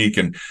technique,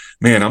 and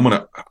man, I'm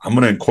going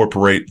to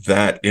incorporate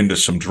that into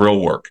some drill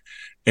work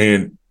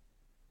and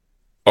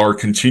our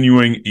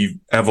continuing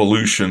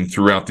evolution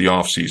throughout the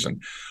off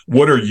season.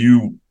 What are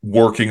you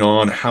working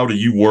on? How do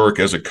you work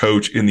as a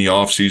coach in the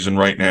off season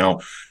right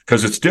now?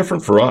 Because it's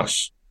different for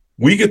us.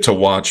 We get to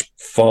watch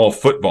fall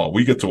football.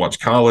 We get to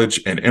watch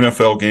college and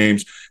NFL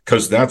games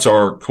because that's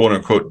our quote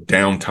unquote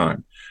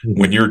downtime. Mm-hmm.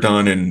 When you're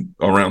done in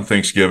around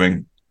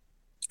Thanksgiving,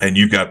 and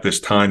you've got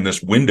this time,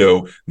 this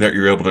window that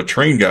you're able to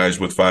train guys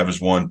with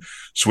 5-as-1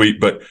 Sweet.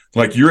 But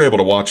like, you're able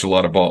to watch a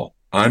lot of ball.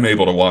 I'm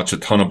able to watch a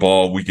ton of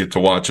ball. We get to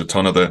watch a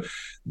ton of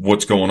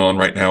what's going on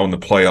right now in the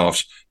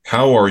playoffs.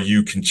 How are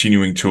you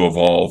continuing to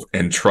evolve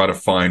and try to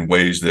find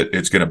ways that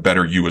it's going to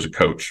better you as a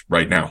coach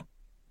right now?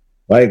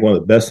 I think one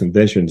of the best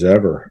inventions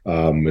ever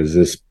is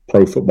this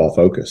Pro Football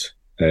Focus.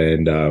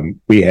 And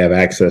we have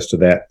access to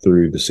that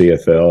through the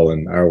CFL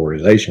and our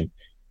organization.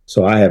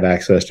 So I have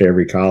access to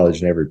every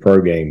college and every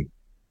pro game,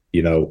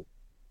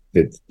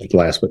 that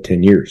lasts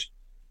 10 years.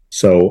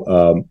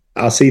 So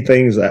I'll see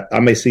things. I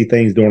may see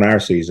things during our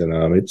season.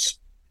 It's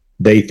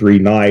day 3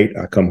 night.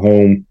 I come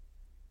home,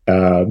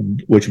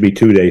 which would be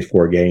 2 days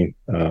for a game,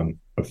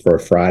 for a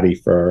Friday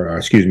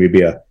it'd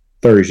be a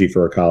Thursday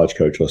for a college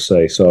coach, let's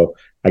say. So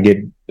I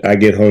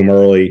get home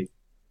early.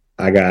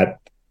 I got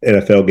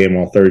NFL game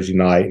on Thursday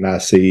night, and I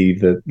see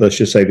let's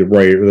just say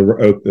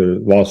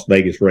the Las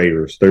Vegas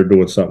Raiders. They're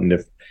doing something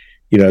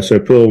different, so I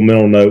put a little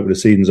mental note. The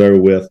season's over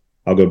with.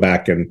 I'll go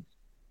back and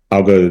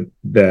I'll go to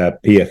the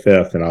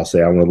PFF and I'll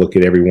say, I'm going to look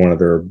at every one of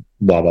their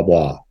blah, blah,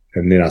 blah.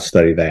 And then I'll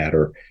study that.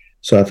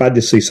 So if I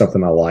just see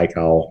something I like,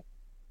 I'll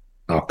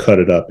cut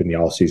it up in the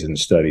off season and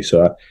study.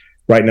 So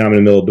right now I'm in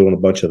the middle of doing a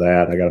bunch of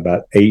that. I got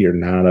about 8 or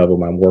 9 of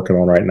them I'm working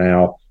on right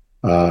now.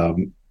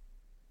 And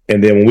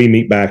then when we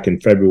meet back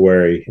in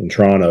February in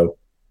Toronto,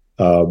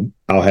 I'll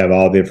have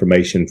all the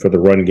information for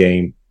the run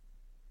game,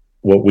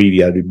 what we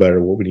got to do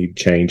better, what we need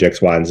to change,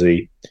 X, Y, and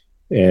Z.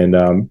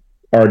 And,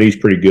 RD's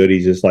pretty good.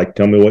 He's just like,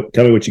 tell me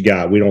what you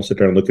got. We don't sit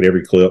there and look at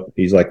every clip.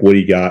 He's like, what do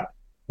you got?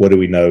 What do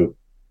we know?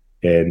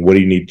 And what do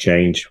you need to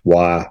change?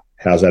 Why?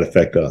 How's that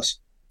affect us?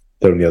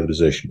 Throwing the other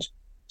positions.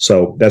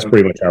 So that's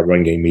pretty much our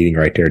run game meeting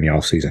right there in the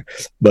off season.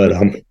 But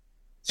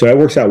so that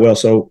works out well.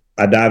 So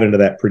I dive into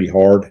that pretty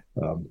hard.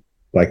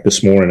 Like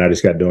this morning, I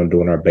just got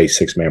doing our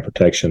base 6-man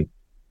protection.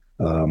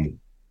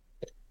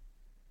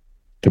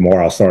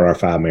 Tomorrow I'll start our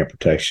 5-man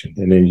protection.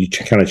 And then you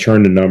kind of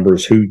churn the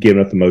numbers, who's giving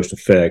up the most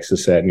effects,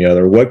 this, that, and the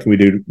other. What can we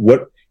do?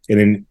 And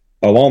then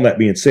along that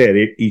being said,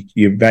 you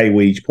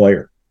evaluate each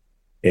player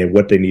and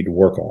what they need to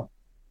work on.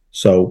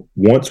 So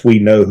once we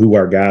know who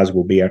our guys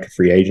will be after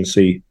free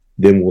agency,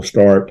 then we'll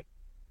start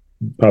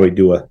probably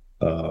do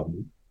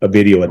a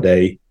video a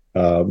day.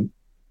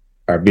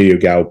 Our video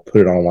guy will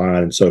put it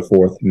online and so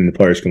forth, and then the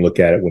players can look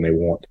at it when they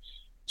want.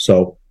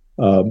 So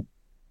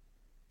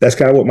that's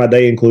kind of what my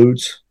day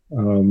includes.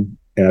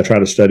 And I try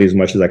to study as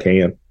much as I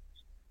can.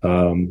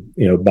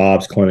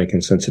 Bob's clinic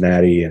in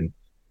Cincinnati, and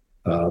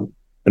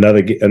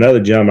another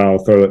gem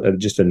I'll throw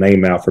just a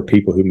name out for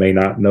people who may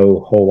not know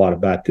a whole lot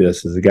about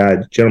this is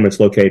a gentleman's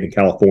located in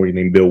California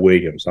named Bill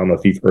Williams. I don't know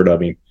if you've heard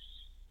of him.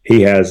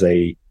 He has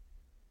a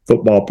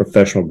Football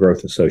Professional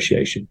Growth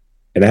Association,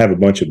 and I have a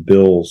bunch of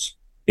Bill's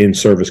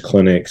in-service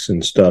clinics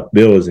and stuff.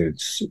 Bill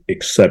is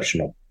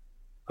exceptional,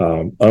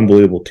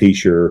 unbelievable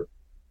teacher.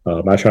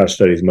 I try to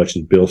study as much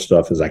as Bill's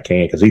stuff as I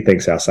can because he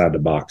thinks outside the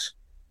box.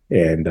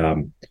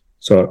 And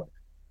so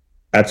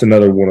that's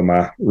another one of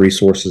my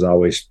resources. I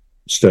always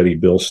study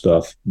Bill's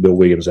stuff, Bill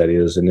Williams, that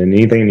is. And then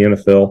anything in the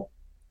NFL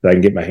that I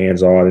can get my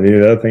hands on. And then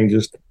the other thing,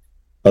 just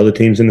other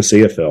teams in the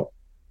CFL,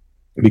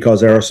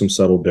 because there are some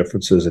subtle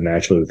differences and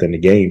naturally within the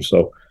game.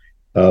 So,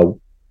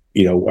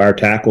 our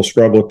tackles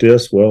struggle with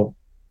this. Well,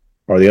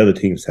 are the other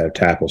teams that have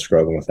tackles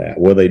struggling with that?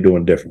 What are they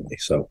doing differently?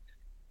 So,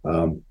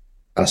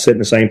 I sit in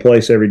the same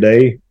place every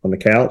day on the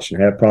couch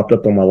and have it propped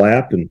up on my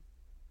lap, and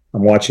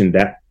I'm watching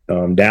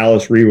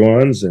Dallas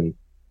reruns, and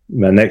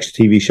my next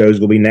TV show is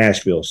going to be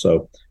Nashville.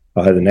 So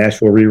I'll have the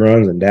Nashville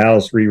reruns and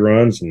Dallas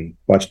reruns, and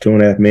watch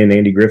 2.5 Men,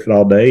 Andy Griffith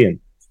all day,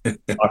 and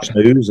Fox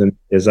News, and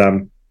as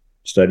I'm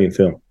studying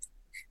film.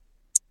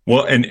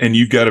 Well, and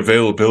you've got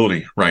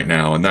availability right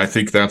now, and I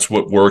think that's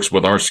what works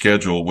with our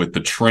schedule with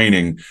the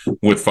training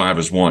with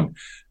 5-as-1.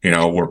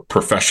 We're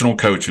professional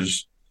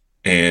coaches,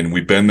 and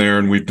we've been there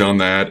and we've done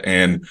that,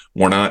 and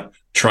we're not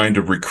trying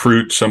to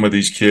recruit some of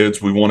these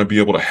kids. We want to be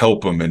able to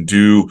help them and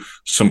do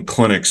some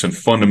clinics and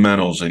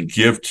fundamentals and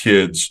give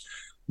kids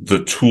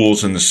the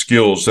tools and the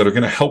skills that are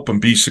going to help them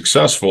be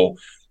successful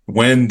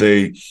when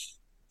they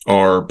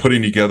are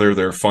putting together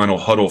their final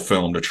huddle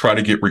film to try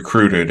to get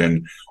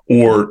recruited,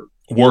 or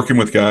working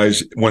with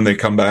guys when they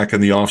come back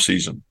in the off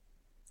season.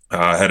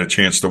 I had a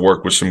chance to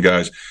work with some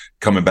guys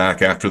coming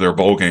back after their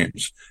bowl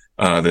games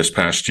this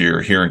past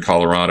year here in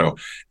Colorado,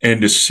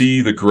 and to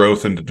see the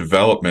growth and the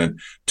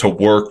development to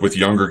work with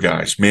younger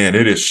guys. Man,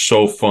 it is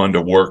so fun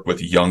to work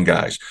with young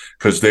guys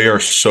because they are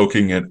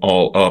soaking it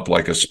all up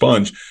like a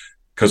sponge,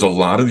 because a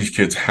lot of these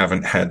kids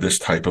haven't had this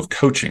type of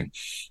coaching.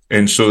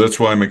 And so that's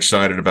why I'm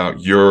excited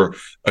about your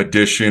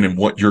addition and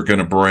what you're going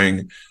to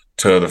bring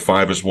to the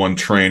 5-as-1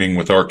 training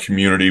with our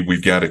community.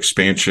 We've got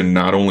expansion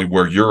not only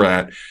where you're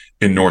at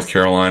in North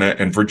Carolina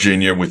and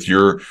Virginia with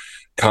your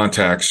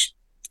contacts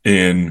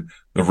in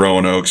the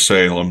Roanoke,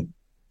 Salem,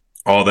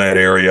 all that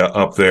area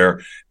up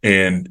there.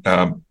 And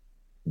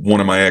one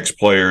of my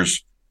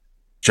ex-players,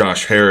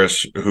 Josh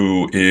Harris,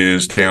 who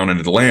is down in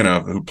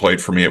Atlanta, who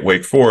played for me at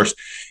Wake Forest,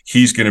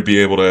 he's going to be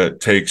able to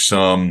take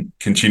some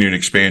continued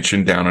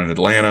expansion down in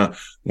Atlanta.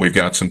 We've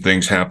got some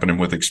things happening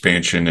with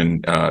expansion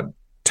in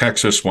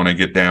Texas when I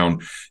get down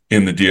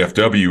in the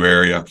DFW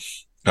area.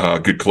 A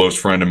good close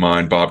friend of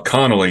mine, Bob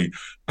Connolly,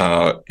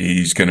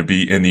 he's going to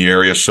be in the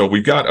area. So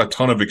we've got a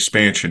ton of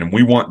expansion, and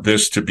we want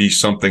this to be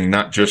something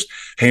not just,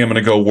 hey, I'm going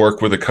to go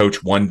work with a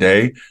coach one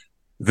day.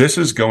 This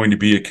is going to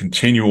be a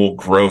continual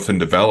growth and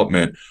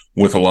development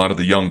with a lot of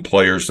the young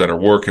players that are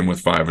working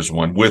with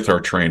 5-as-1 with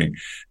our training.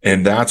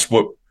 And that's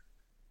what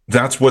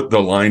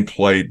the line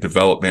play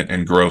development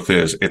and growth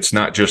is. It's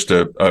not just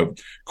a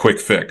quick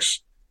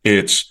fix.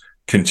 It's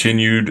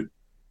continued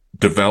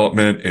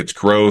development, it's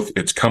growth,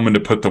 it's coming to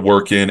put the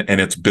work in, and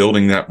it's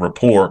building that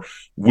rapport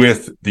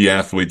with the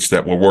athletes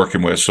that we're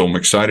working with. So I'm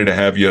excited to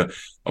have you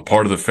a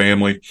part of the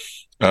family.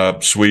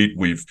 Sweet.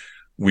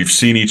 We've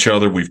seen each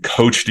other. We've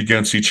coached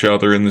against each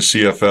other in the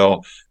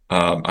CFL.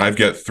 I've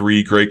got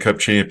 3 Grey Cup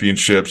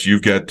championships.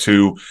 You've got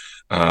 2.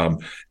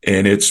 And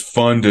it's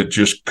fun to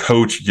just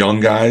coach young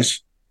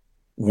guys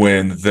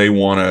when they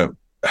want to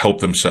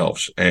help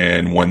themselves.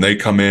 And when they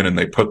come in and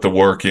they put the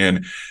work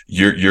in,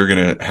 you're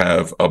going to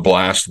have a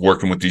blast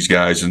working with these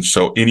guys. And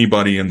so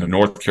anybody in the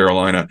North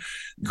Carolina,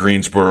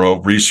 Greensboro,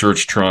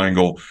 Research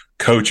Triangle,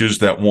 coaches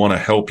that want to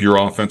help your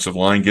offensive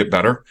line get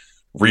better,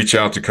 reach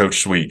out to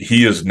Coach Sweet.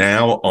 He is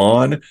now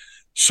on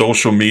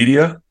social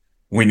media.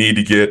 We need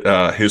to get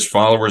his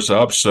followers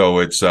up. So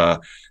it's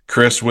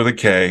Kris with a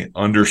K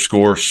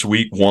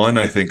 _Sweet1.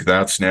 I think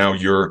that's now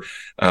your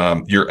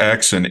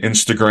X and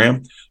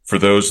Instagram for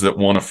those that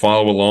want to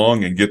follow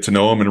along and get to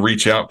know him and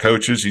reach out.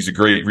 Coaches, he's a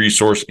great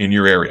resource in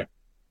your area.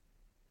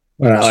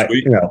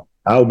 Well,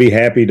 I'll be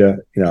happy to,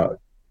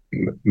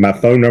 my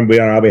phone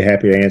number, I'll be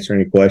happy to answer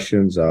any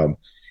questions. And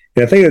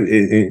I think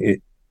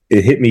it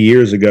hit me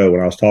years ago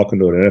when I was talking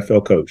to an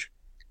NFL coach.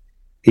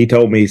 He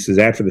told me, he says,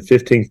 after the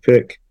 15th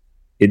pick,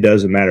 it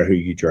doesn't matter who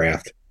you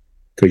draft,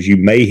 because you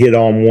may hit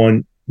on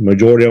one.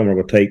 Majority of them are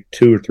going to take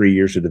 2 or 3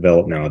 years to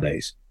develop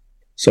nowadays.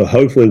 So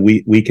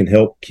hopefully we can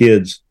help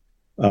kids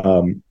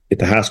at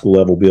the high school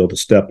level be able to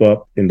step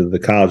up into the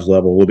college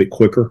level a little bit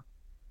quicker,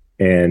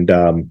 and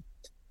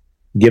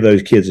give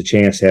those kids a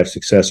chance to have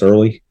success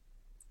earlier.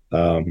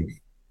 Feel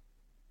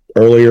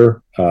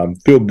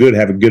good,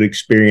 have a good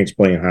experience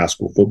playing high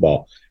school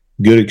football,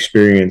 good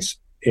experience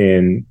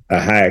and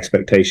a high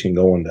expectation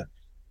going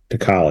to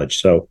college.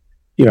 So,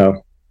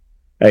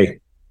 hey,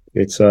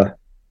 it's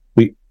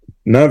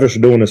none of us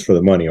are doing this for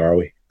the money, are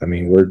we? I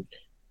mean,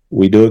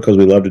 we do it because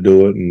we love to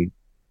do it, and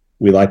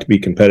we like to be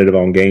competitive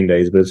on game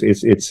days. But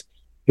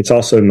it's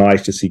also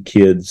nice to see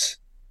kids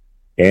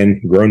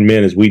and grown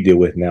men, as we deal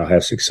with now,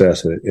 have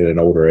success at an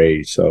older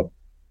age. So,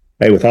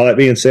 hey, with all that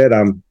being said,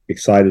 I'm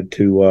excited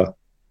to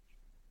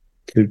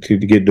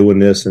get doing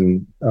this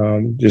and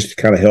just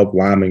kind of help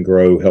linemen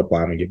grow, help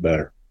linemen get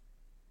better.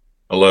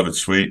 I love it,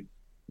 Sweet.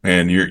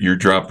 And you're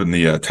dropping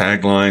the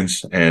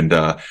taglines, and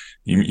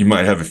you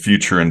might have a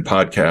future in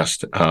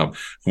podcast.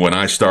 When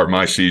I start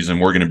my season,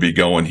 we're going to be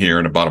going here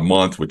in about a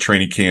month with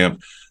training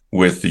camp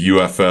with the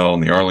UFL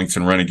and the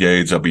Arlington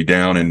Renegades. I'll be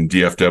down in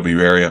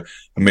DFW area.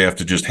 I may have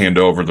to just hand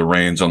over the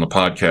reins on the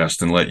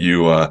podcast and let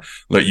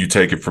you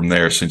take it from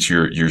there, since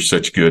you're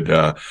such good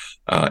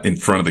in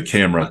front of the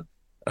camera,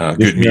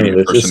 good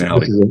media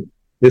personality.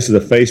 This is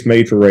a face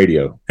made for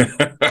radio.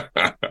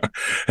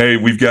 Hey,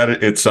 we've got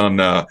it. It's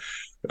on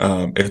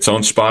It's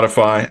on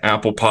Spotify,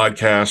 Apple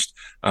Podcast,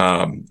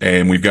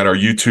 and we've got our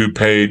YouTube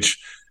page.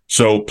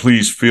 So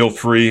please feel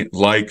free,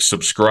 like,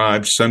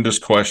 subscribe, send us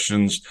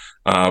questions.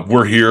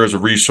 We're here as a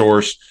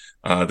resource.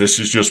 This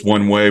is just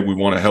one way we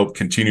want to help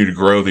continue to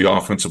grow the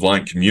offensive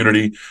line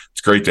community.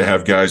 It's great to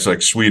have guys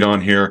like Sweet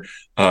on here.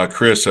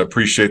 Kris, I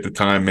appreciate the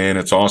time, man.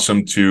 It's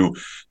awesome to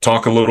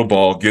talk a little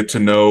ball, get to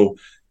know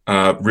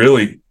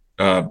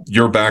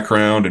your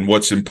background and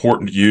what's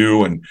important to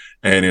you. And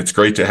it's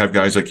great to have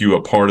guys like you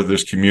a part of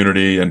this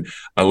community. And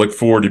I look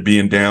forward to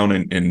being down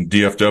in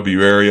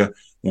DFW area.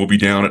 We'll be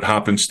down at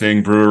Hop and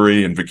Sting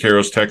Brewery and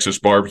Vaqueros Texas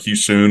Barbecue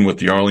soon with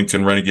the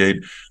Arlington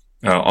Renegade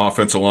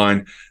offensive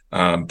line.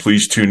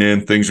 Please tune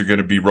in. Things are going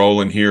to be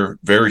rolling here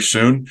very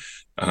soon.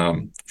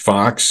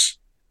 Fox,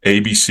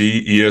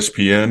 ABC,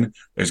 ESPN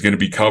is going to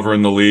be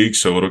covering the league,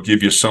 so it'll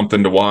give you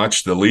something to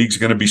watch. The league's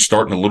going to be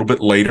starting a little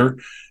bit later,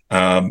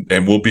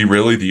 and we'll be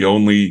really the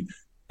only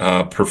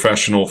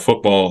professional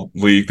football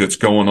league that's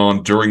going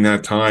on during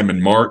that time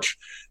in March.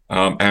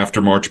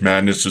 After March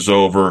Madness is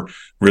over,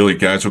 really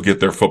guys will get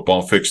their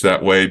football fixed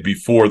that way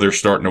before they're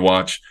starting to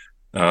watch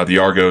the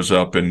Argos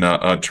up in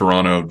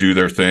Toronto do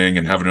their thing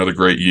and have another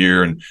great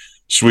year. And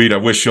Sweet, I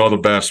wish you all the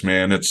best,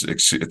 man. It's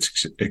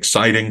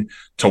exciting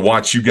to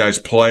watch you guys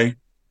play.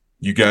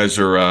 You guys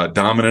are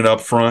dominant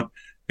up front.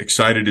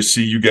 Excited to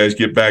see you guys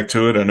get back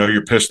to it. I know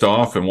you're pissed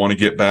off and want to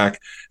get back,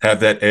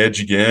 have that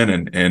edge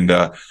again, and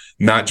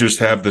not just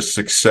have the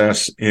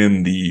success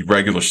in the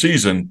regular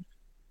season,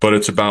 but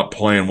it's about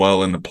playing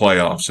well in the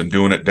playoffs and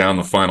doing it down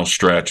the final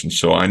stretch. And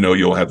so I know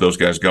you'll have those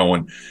guys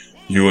going.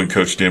 You and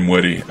Coach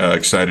Dinwiddie,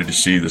 excited to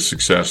see the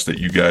success that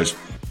you guys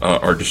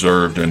are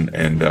deserved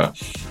and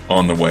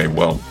on the way.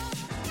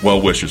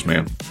 Well wishes,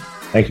 man.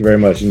 Thank you very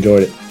much.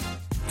 Enjoyed it.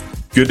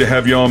 Good to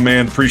have you on,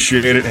 man.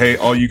 Appreciate it. Hey,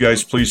 all you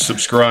guys, please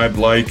subscribe,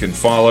 like, and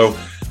follow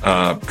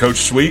Coach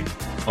Sweet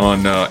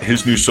on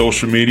his new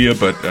social media.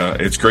 But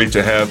it's great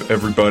to have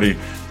everybody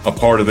a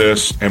part of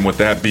this. And with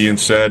that being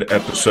said,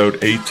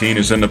 episode 18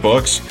 is in the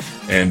books.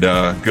 And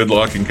good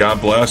luck and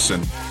God bless.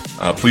 And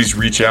please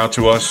reach out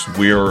to us.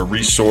 We are a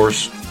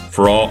resource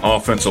for all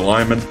offensive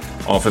linemen,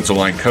 offensive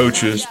line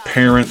coaches,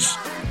 parents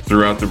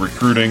throughout the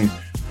recruiting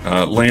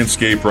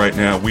landscape right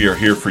now. We are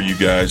here for you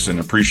guys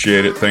and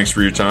appreciate it. Thanks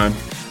for your time.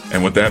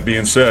 And with that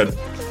being said,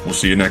 we'll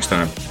see you next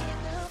time.